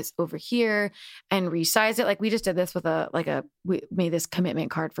move this over here and resize it. Like we just did this with we made this commitment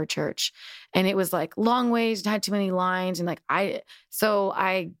card for church, and it was like long ways and had too many lines. And like, so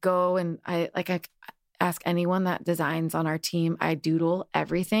I go and I ask anyone that designs on our team, I doodle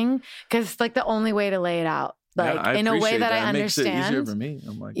everything. 'Cause it's like the only way to lay it out. Like in a way that I understand. It makes it easier for me.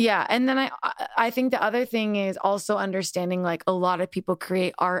 I'm like, and then I think the other thing is also understanding like a lot of people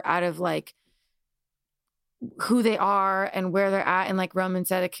create art out of like who they are and where they're at. And like Roman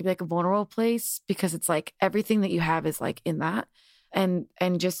said, it could be like a vulnerable place because it's like everything that you have is like in that. And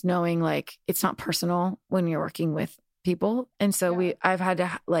just knowing like it's not personal when you're working with people. And so I've had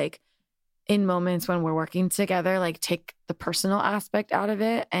to like in moments when we're working together, like take the personal aspect out of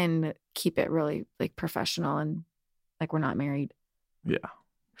it and keep it really like professional and like we're not married. Yeah.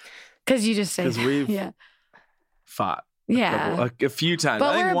 Cause you just say, because we've fought a few times.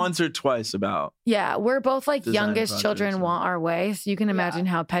 But I think once or twice about. Yeah. We're both like youngest children want our way. So you can imagine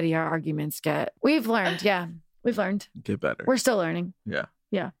how petty our arguments get. We've learned. Yeah. We've learned. Get better. We're still learning. Yeah.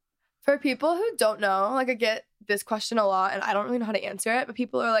 Yeah. For people who don't know, like I get this question a lot and I don't really know how to answer it, but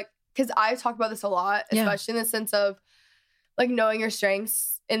people are like, because I talk about this a lot, especially in the sense of like knowing your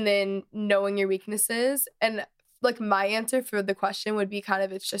strengths and then knowing your weaknesses. And like my answer for the question would be kind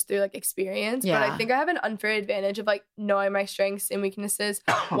of, it's just through like experience. But I think I have an unfair advantage of like knowing my strengths and weaknesses.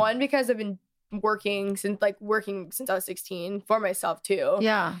 One, because I've been working since I was 16 for myself too.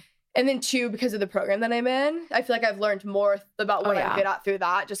 Yeah. And then two, because of the program that I'm in, I feel like I've learned more about what I'm good at through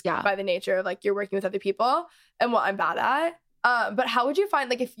that, just by the nature of like you're working with other people and what I'm bad at. But how would you find,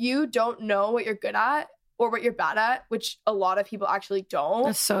 like, if you don't know what you're good at or what you're bad at, which a lot of people actually don't.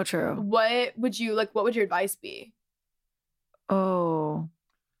 That's so true. What would your advice be? Oh,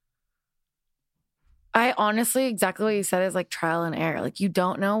 I honestly, exactly what you said is like trial and error. Like, you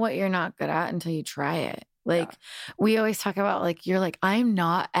don't know what you're not good at until you try it. Like, we always talk about, like, you're like, I'm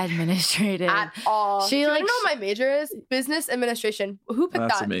not administrative at all. She, Do like, you know what my major is? Business administration. Who picked that?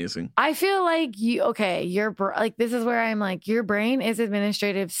 That's amazing. I feel like like, this is where I'm like, your brain is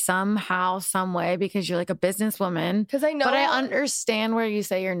administrative somehow, some way, because you're like a businesswoman. Because I know. But I understand where you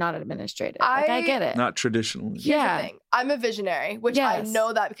say you're not administrative. I get it. Not traditionally. Here's the thing. I'm a visionary, which I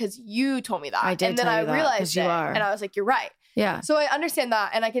know that because you told me that. I did and then tell I you that, realized you it. are. And I was like, you're right. Yeah. So I understand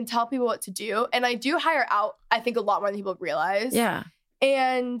that, and I can tell people what to do. And I do hire out, I think, a lot more than people realize. Yeah.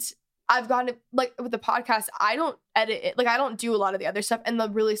 And I've gotten, like, with the podcast, I don't edit it. Like, I don't do a lot of the other stuff. And the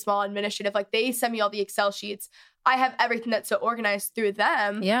really small administrative, like, they send me all the Excel sheets. I have everything that's so organized through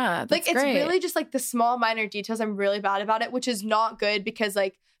them. Yeah. That's like, it's great. really just, like, the small minor details. I'm really bad about it, which is not good because,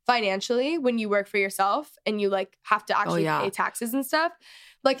 like, financially, when you work for yourself and you, like, have to actually pay taxes and stuff,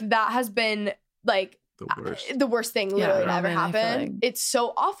 like, that has been, like, the worst thing literally to ever happen. Like... It's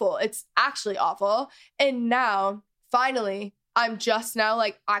so awful. It's actually awful. And now, finally, I'm just now,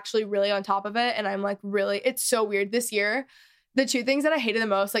 like, actually really on top of it. And I'm like, really, it's so weird. This year, the two things that I hated the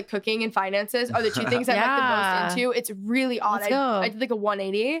most, like cooking and finances, are the two things I'm like the most into. It's really odd. I did like a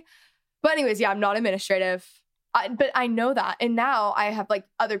 180. But anyways, I'm not administrative. But I know that. And now I have, like,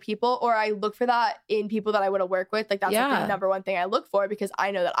 other people, or I look for that in people that I want to work with. Like, that's like the number one thing I look for, because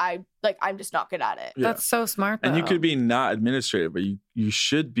I know that I'm just not good at it. Yeah. That's so smart, though. And you could be not administrative, but you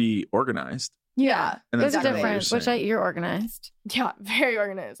should be organized. Yeah. And there's a difference, you're organized. Yeah, very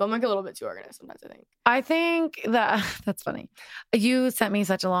organized. I'm, like, a little bit too organized sometimes, I think. I think that's funny. You sent me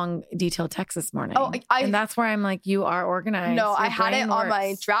such a long, detailed text this morning. Oh, and that's where I'm like, you are organized. No, I had it works. on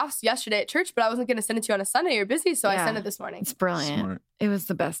my drafts yesterday at church, but I wasn't going to send it to you on a Sunday. You're busy, so I sent it this morning. It's brilliant. Smart. It was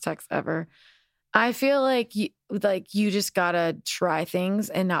the best text ever. I feel like you just gotta try things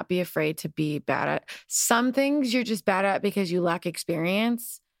and not be afraid to be bad at. Some things you're just bad at because you lack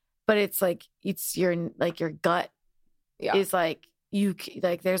experience. But it's like, your gut is like,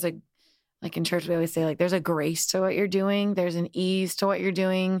 there's a, like in church, we always say, like, there's a grace to what you're doing. There's an ease to what you're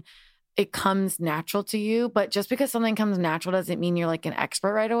doing. It comes natural to you. But just because something comes natural doesn't mean you're, like, an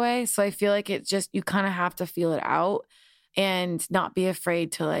expert right away. So I feel like it's just, you kind of have to feel it out and not be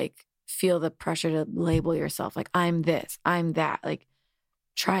afraid to, like, feel the pressure to label yourself. Like, I'm this, I'm that. Like,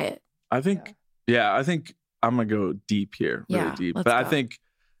 try it. I think I'm going to go deep here, really deep. But I think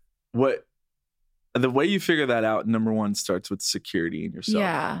the way you figure that out, number one, starts with security in yourself.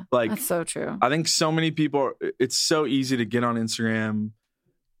 Yeah, like, that's so true. I think so many people, it's so easy to get on Instagram,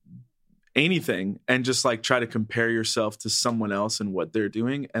 anything, and just, like, try to compare yourself to someone else and what they're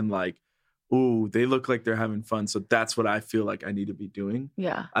doing. And, like, ooh, they look like they're having fun, so that's what I feel like I need to be doing.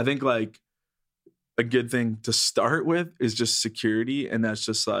 Yeah. I think, like, a good thing to start with is just security. And that's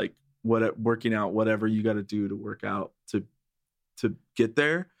just, like, working out whatever you got to do to work out to get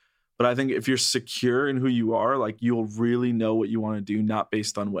there. But I think if you're secure in who you are, like, you'll really know what you want to do, not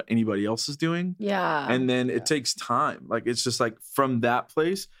based on what anybody else is doing. Yeah. And then it takes time. Like, it's just, like, from that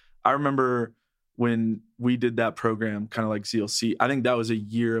place. I remember when we did that program, kind of like ZLC, I think that was a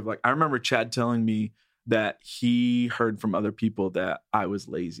year of, like, I remember Chad telling me that he heard from other people that I was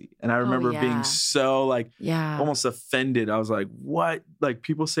lazy. And I remember being so, like, almost offended. I was like, what? Like,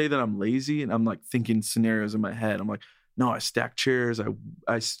 people say that I'm lazy? And I'm, like, thinking scenarios in my head. I'm like, no, I stack chairs.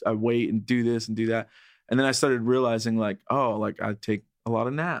 I wait and do this and do that. And then I started realizing, like, oh, like, I take a lot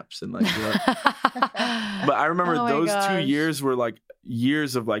of naps and, like, but I remember those 2 years were, like,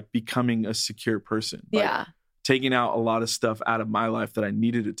 years of, like, becoming a secure person. Like, taking out a lot of stuff out of my life that I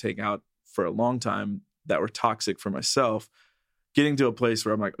needed to take out for a long time that were toxic for myself, getting to a place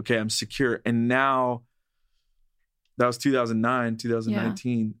where I'm like, okay, I'm secure. And now that was 2009,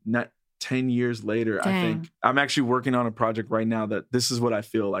 2019, not 10 years later. Dang. I think I'm actually working on a project right now that this is what I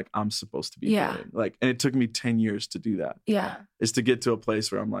feel like I'm supposed to be doing. Like, and it took me 10 years to do that. Yeah. Is to get to a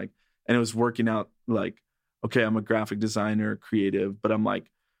place where I'm like, and it was working out, like, okay, I'm a graphic designer, creative, but I'm like,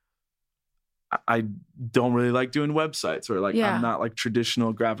 I don't really like doing websites, or, like, I'm not, like,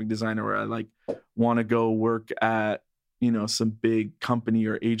 traditional graphic designer where I, like, want to go work at, you know, some big company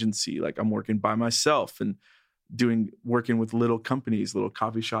or agency. Like, I'm working by myself and working with little companies, little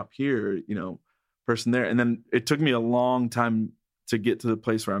coffee shop here, you know, person there. And then it took me a long time to get to the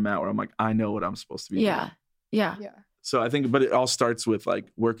place where I'm at, where I'm like, I know what I'm supposed to be doing. Yeah. So I think, but it all starts with,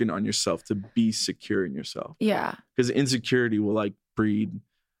 like, working on yourself to be secure in yourself. Yeah. Because insecurity will, like, breed,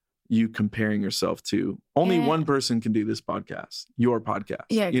 you comparing yourself to. Only one person can do this podcast, your podcast.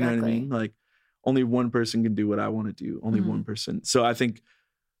 Yeah, exactly. You know what I mean? Like, only one person can do what I want to do. Only one person. So I think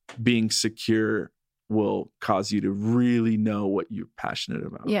being secure will cause you to really know what you're passionate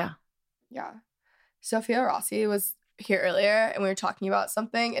about. Yeah. Yeah. Sophia Rossi was here earlier and we were talking about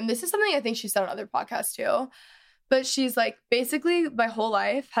something. And this is something I think she said on other podcasts too. But she's like, basically my whole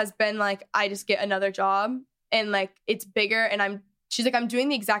life has been like, I just get another job and like it's bigger and she's like, I'm doing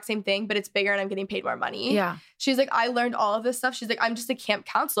the exact same thing, but it's bigger and I'm getting paid more money. Yeah. She's like, I learned all of this stuff. She's like, I'm just a camp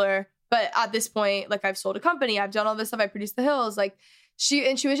counselor. But at this point, like I've sold a company, I've done all this stuff, I produced The Hills. Like she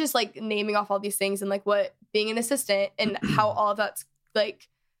was just like naming off all these things and like what being an assistant and how all of that's like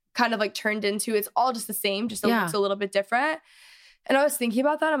kind of like turned into, it's all just the same, just looks a little bit different. And I was thinking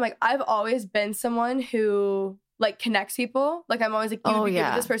about that. I'm like, I've always been someone who like connects people. Like I'm always like, you would be good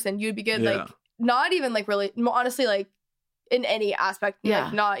with this person. You'd be good. Like not even like really, honestly, like in any aspect,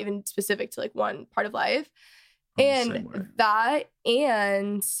 like not even specific to like one part of life. And that,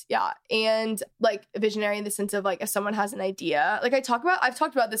 and like visionary in the sense of like, if someone has an idea, like I've talked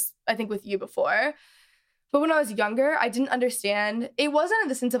about this, I think with you before, but when I was younger, I didn't understand. It wasn't in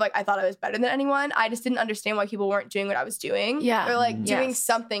the sense of like, I thought I was better than anyone. I just didn't understand why people weren't doing what I was doing. Or like doing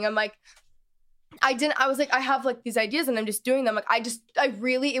something. I'm like, I was like, I have like these ideas and I'm just doing them. Like,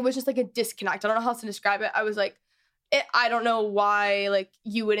 it was just like a disconnect. I don't know how else to describe it. I was like, I don't know why like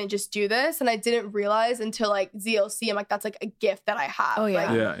you wouldn't just do this. And I didn't realize until like ZLC, I'm like, that's like a gift that I have. Oh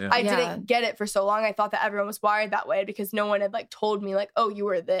yeah. Like, I didn't get it for so long. I thought that everyone was wired that way because no one had like told me like, oh, you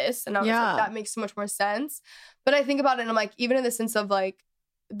were this. And I was like, that makes so much more sense. But I think about it and I'm like, even in the sense of like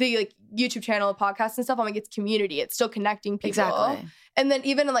the like YouTube channel, podcasts and stuff, I'm like, it's community. It's still connecting people. Exactly. And then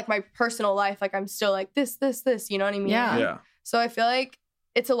even in like my personal life, like I'm still like this, you know what I mean? Yeah. So I feel like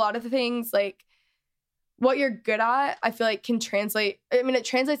it's a lot of the things like what you're good at, I feel like can translate. I mean, it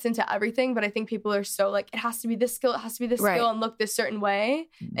translates into everything, but I think people are so like, it has to be this skill, it has to be this skill and look this certain way.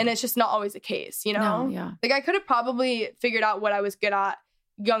 And it's just not always the case, you know? Like I could have probably figured out what I was good at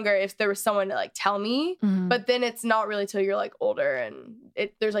younger if there was someone to like tell me, but then it's not really till you're like older and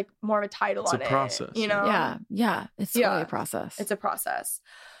there's like more of a title on it. It's a process, you know? Yeah. It's totally a process. It's a process.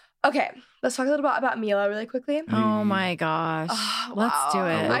 Okay, let's talk a little bit about Mila really quickly. Oh my gosh. Let's do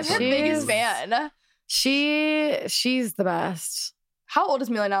it. I'm her biggest fan. She's the best. How old is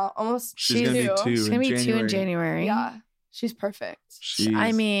Mila now? Almost. She's gonna be 2. She's gonna be 2 in January. Yeah, she's perfect.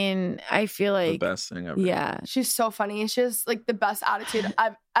 I mean, I feel like the best thing ever. Yeah, she's so funny. She has like the best attitude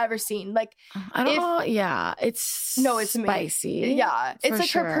I've ever seen. Like I don't know. Yeah, it's spicy. Amazing. Yeah, it's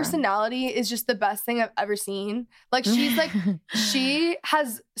like her personality is just the best thing I've ever seen. Like she's like she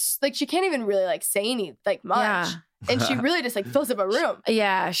has like she can't even really like say any like much. Yeah. And she really just like fills up a room.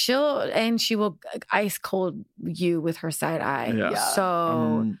 Yeah, she will ice cold you with her side eye. Yeah.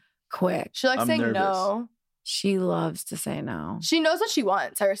 So quick. She likes saying no. She loves to say no. She knows what she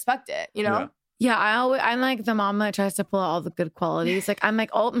wants. I respect it, you know? Yeah, I'm like the mom that tries to pull out all the good qualities. Like I'm like,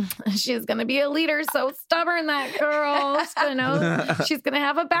 oh, she's gonna be a leader. So stubborn, that girl. She's gonna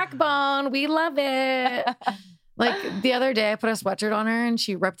have a backbone. We love it. Like the other day, I put a sweatshirt on her and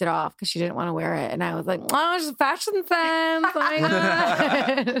she ripped it off because she didn't want to wear it. And I was like, oh, she's fashion sense. Oh my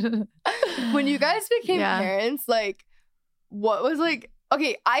God. When you guys became parents, like, what was like,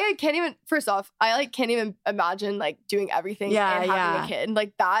 okay, I can't even imagine like doing everything and having a kid.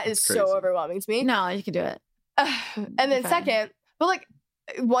 Like, that is so overwhelming to me. No, you can do it. And then second, but like,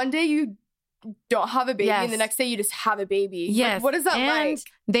 one day you don't have a baby and the next day you just have a baby. Yes. Like, what is that like?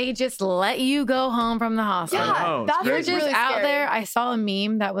 They just let you go home from the hospital. Yeah, that's You're just really out scary. there. I saw a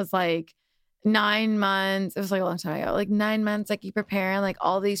meme that was like 9 months. It was like a long time ago. Like 9 months, like you prepare and like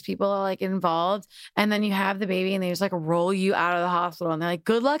all these people are like involved. And then you have the baby and they just like roll you out of the hospital. And they're like,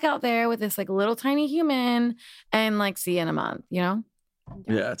 good luck out there with this like little tiny human and like see you in a month, you know?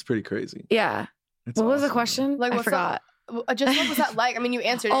 Yeah, it's pretty crazy. Yeah. What was the question? Like, I forgot. Just what was that like? I mean, you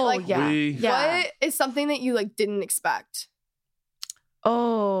answered it. Like, what is something that you like didn't expect?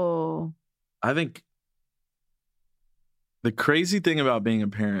 Oh, I think the crazy thing about being a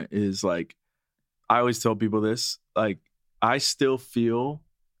parent is like, I always tell people this, like, I still feel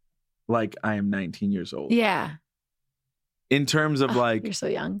like I am 19 years old. Yeah. In terms of like, you're so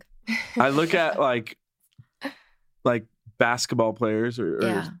young. I look at like basketball players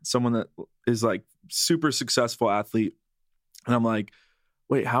or someone that is like super successful athlete. And I'm like,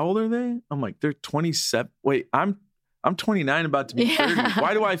 wait, how old are they? I'm like, they're 27. Wait, I'm 29, about to be 30.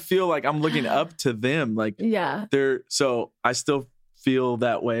 Why do I feel like I'm looking up to them? Like, so I still feel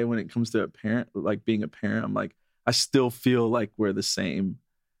that way when it comes to a parent, like being a parent. I'm like, I still feel like we're the same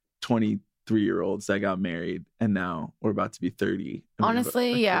 20, 3-year-olds that got married, and now we're about to be 30.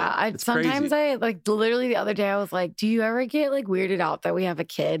 Honestly, yeah. It's Sometimes crazy. I like literally the other day I was like, do you ever get like weirded out that we have a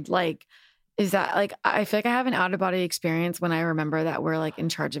kid? Like, is that like, I feel like I have an out of body experience when I remember that we're like in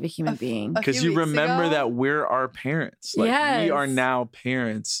charge of a human being. Because you remember that we're our parents. Like we are now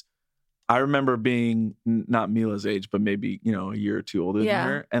parents. I remember being not Mila's age, but maybe, a year or two older than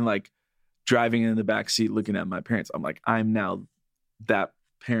her, and like driving in the back seat looking at my parents. I'm like, I'm now that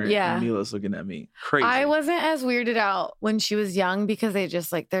parent. And Mila's looking at me. Crazy. I wasn't as weirded out when she was young because they're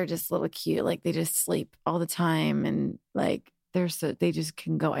just little cute. Like they just sleep all the time and like they just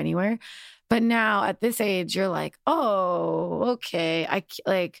can go anywhere. But now at this age, you're like, oh, okay. I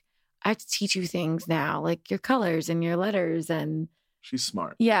have to teach you things now, like your colors and your letters and. She's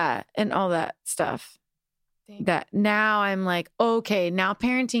smart. Yeah. And all that stuff. That now I'm like, okay, now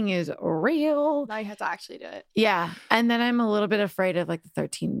parenting is real. Now you have to actually do it. Yeah. And then I'm a little bit afraid of like the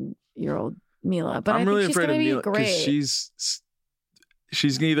 13-year-old Mila. But I'm I really think she's afraid of gonna Mila be great. because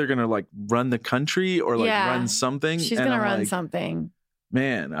she's either gonna like run the country or like run something. She's and gonna I'm run like, something.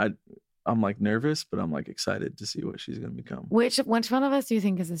 Man, I'm like nervous, but I'm like excited to see what she's gonna become. Which one of us do you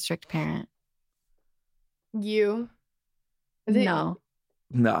think is a strict parent? You. No.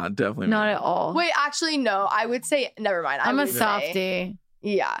 Nah, definitely not at all. Wait, actually, no. I would say, never mind. I'm a softie.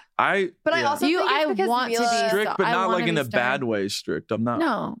 Yeah. I also think I want to be strict, but not like in a stern. bad way strict. I'm not.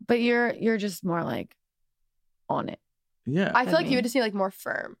 No, but you're just more like on it. Yeah. I feel like you would just be like more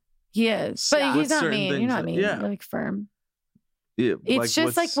firm. He is. But he's not mean. You're not mean. Yeah. You're like firm. Yeah, it's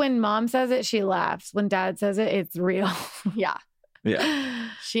just like when mom says it, she laughs. When dad says it, it's real. Yeah. Yeah.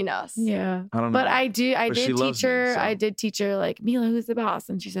 She knows. Yeah. I don't know. But I did teach her, me, so. I did teach her like, Mila, who's the boss?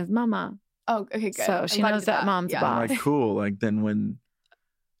 And she says, Mama. Oh, okay, good. So she knows that mom's the boss. I'm like, cool. Like then when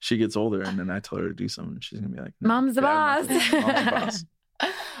she gets older and then I tell her to do something, she's going to be like, no, Mom's the boss. Mom's the boss.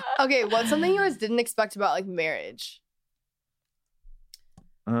 Okay, what's something you guys didn't expect about like marriage?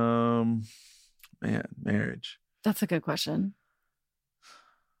 Man, marriage. That's a good question.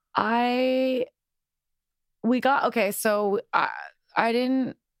 So I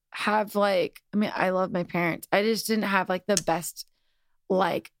didn't have like, I love my parents. I just didn't have like the best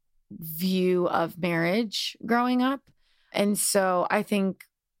like view of marriage growing up. And so I think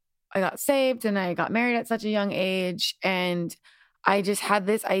I got saved and I got married at such a young age. And I just had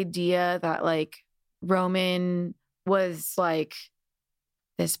this idea that like Roman was like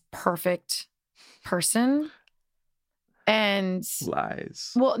this perfect person. And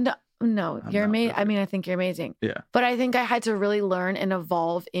lies. Well, no, you're amazing. I think you're amazing. Yeah. But I think I had to really learn and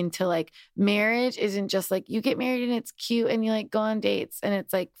evolve into like marriage isn't just like you get married and it's cute and you like go on dates and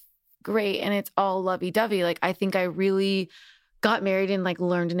it's like great and it's all lovey-dovey. Like I think I really got married and like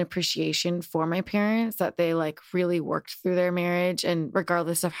learned an appreciation for my parents that they like really worked through their marriage. And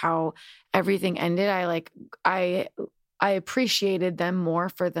regardless of how everything ended, I appreciated them more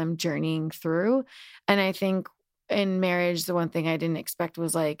for them journeying through. And I think in marriage, the one thing I didn't expect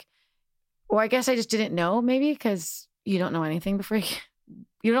was like, or I guess I just didn't know maybe because you don't know anything before you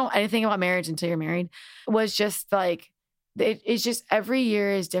don't know anything about marriage until you're married, was just like, it's just every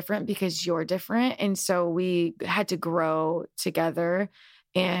year is different because you're different. And so we had to grow together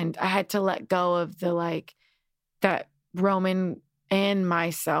and I had to let go of the like that Roman and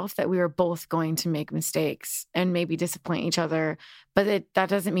myself that we were both going to make mistakes and maybe disappoint each other. But that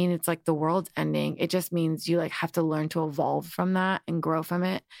doesn't mean it's like the world's ending. It just means you like have to learn to evolve from that and grow from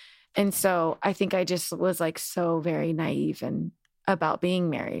it. And so I think I just was like so very naive and about being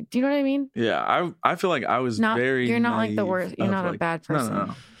married. Do you know what I mean? Yeah. I feel like I was you're not like the worst. You're not a bad person.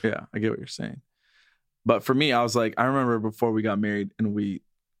 No. Yeah. I get what you're saying. But for me, I was like, I remember before we got married and we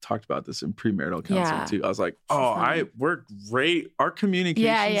talked about this in premarital counseling too. I was like, we're great. Our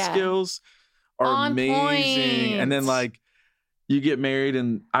communication skills are amazing. And then like you get married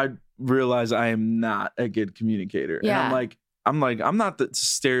and I realize I am not a good communicator. Yeah. And I'm not the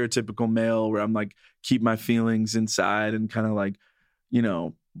stereotypical male where I'm like, keep my feelings inside and kind of like,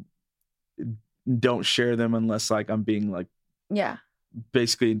 don't share them unless like I'm being like,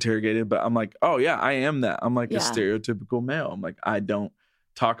 basically interrogated. But I'm like, oh yeah, I am that. I'm like a stereotypical male. I'm like, I don't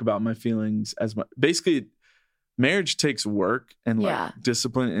talk about my feelings as much. Basically, marriage takes work and like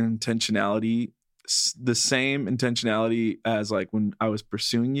discipline and intentionality, the same intentionality as like when I was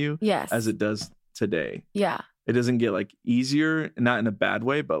pursuing you, as it does today. Yeah. It doesn't get like easier, not in a bad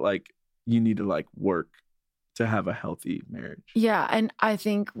way, but like you need to like work to have a healthy marriage. Yeah. And I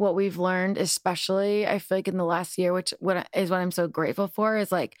think what we've learned, especially I feel like in the last year, which what I'm so grateful for,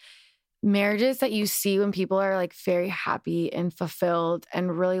 is like marriages that you see when people are like very happy and fulfilled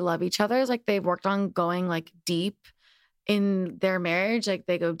and really love each other is like they've worked on going like deep in their marriage, like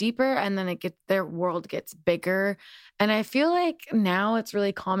they go deeper and then their world gets bigger. And I feel like now it's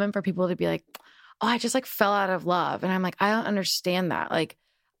really common for people to be like, oh, I just like fell out of love. And I'm like, I don't understand that. Like,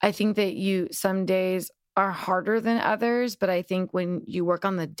 I think that some days are harder than others, but I think when you work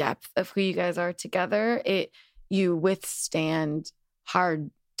on the depth of who you guys are together, you withstand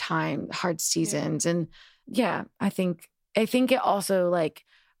hard seasons. And yeah, I think it also like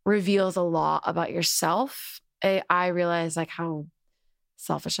reveals a lot about yourself. I realized like how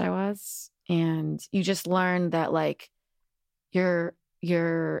selfish I was, and you just learn that like you're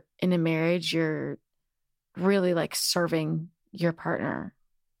in a marriage, you're really like serving your partner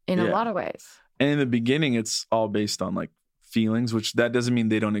in a lot of ways. And in the beginning, it's all based on like feelings, which that doesn't mean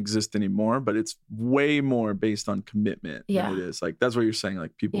they don't exist anymore, but it's way more based on commitment than it is. Like, that's what you're saying.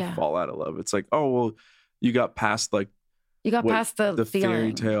 Like, people fall out of love. It's like, oh, well, you got past like, past the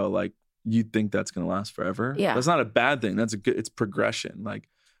fairy tale. Like, you think that's going to last forever. Yeah. That's not a bad thing. It's progression. Like,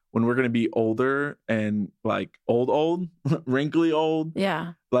 when we're going to be older and like old, wrinkly old.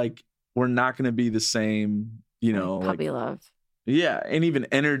 Yeah. Like, we're not going to be the same, like puppy love. Yeah. And even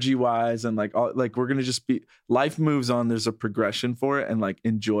energy wise and like, we're going to just be, life moves on. There's a progression for it, and like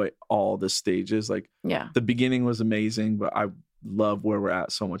enjoy all the stages. Like, the beginning was amazing, but I love where we're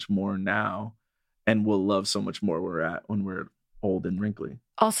at so much more now, and we'll love so much more where we're at when we're old and wrinkly.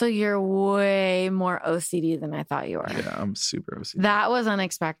 Also, you're way more OCD than I thought you were. Yeah, I'm super OCD. That was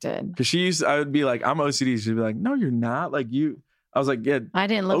unexpected. Because I would be like, I'm OCD. She'd be like, no, you're not. Like, I was like, yeah, I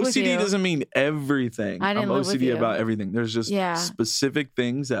didn't live with you. OCD doesn't mean everything. I didn't I'm live with OCD you. about everything. There's just specific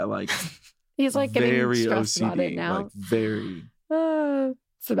things that like he's like getting very stressed OCD, about it now. like very.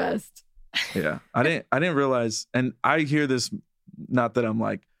 It's the best. Yeah, I didn't realize, and I hear this. Not that I'm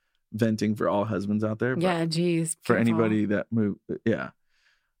like venting for all husbands out there. But yeah, geez. For anybody that move,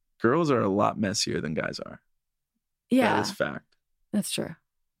 girls are a lot messier than guys are. Yeah, that is fact. That's true.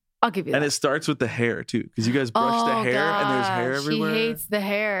 I'll give you that. And it starts with the hair too, because you guys brush the hair and there's hair everywhere. She hates the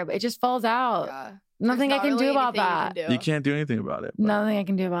hair, but it just falls out. Yeah. Nothing I can do about that. You can't do anything about it. Nothing I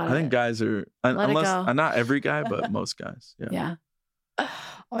can do about it. I think guys are, unless not every guy, but most guys. Yeah. Oh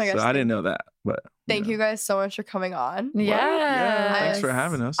my gosh. So I didn't know that, but thank you guys so much for coming on. Yeah. Thanks for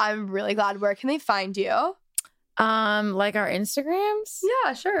having us. I'm really glad. Where can they find you? Like our Instagrams?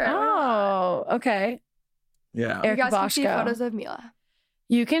 Yeah, sure. Oh, okay. Yeah. Erika you guys Bozhko. can see photos of Mila.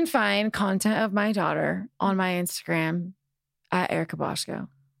 You can find content of my daughter on my Instagram at Erika Bozhko.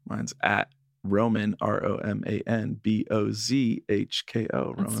 Mine's at Roman, ROMAN BOZHKO.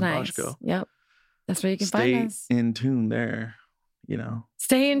 Roman That's nice. Bozhko. Yep. That's where you can find us. Stay in tune there,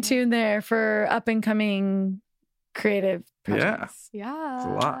 Stay in tune there for up and coming creative projects. Yeah. It's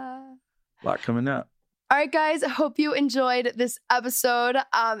a lot coming up. All right, guys, I hope you enjoyed this episode.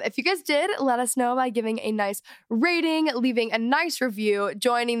 If you guys did, let us know by giving a nice rating, leaving a nice review,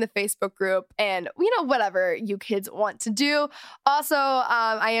 joining the Facebook group, and, whatever you kids want to do. Also,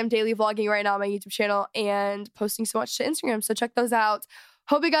 I am daily vlogging right now on my YouTube channel and posting so much to Instagram, so check those out.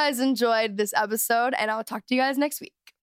 Hope you guys enjoyed this episode, and I'll talk to you guys next week.